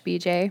so much,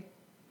 BJ.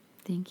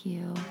 Thank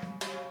you.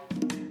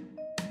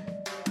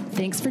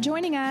 Thanks for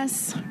joining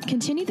us.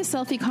 Continue the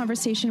Selfie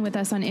conversation with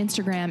us on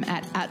Instagram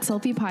at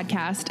Selfie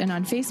Podcast and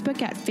on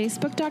Facebook at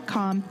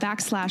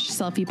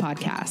facebook.com/Selfie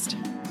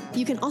Podcast.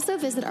 You can also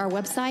visit our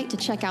website to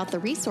check out the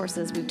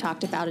resources we've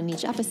talked about in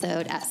each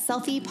episode at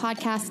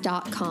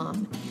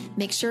selfiepodcast.com.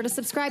 Make sure to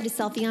subscribe to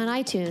Selfie on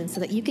iTunes so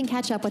that you can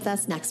catch up with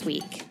us next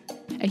week.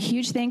 A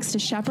huge thanks to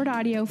Shepherd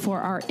Audio for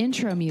our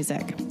intro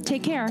music.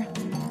 Take care.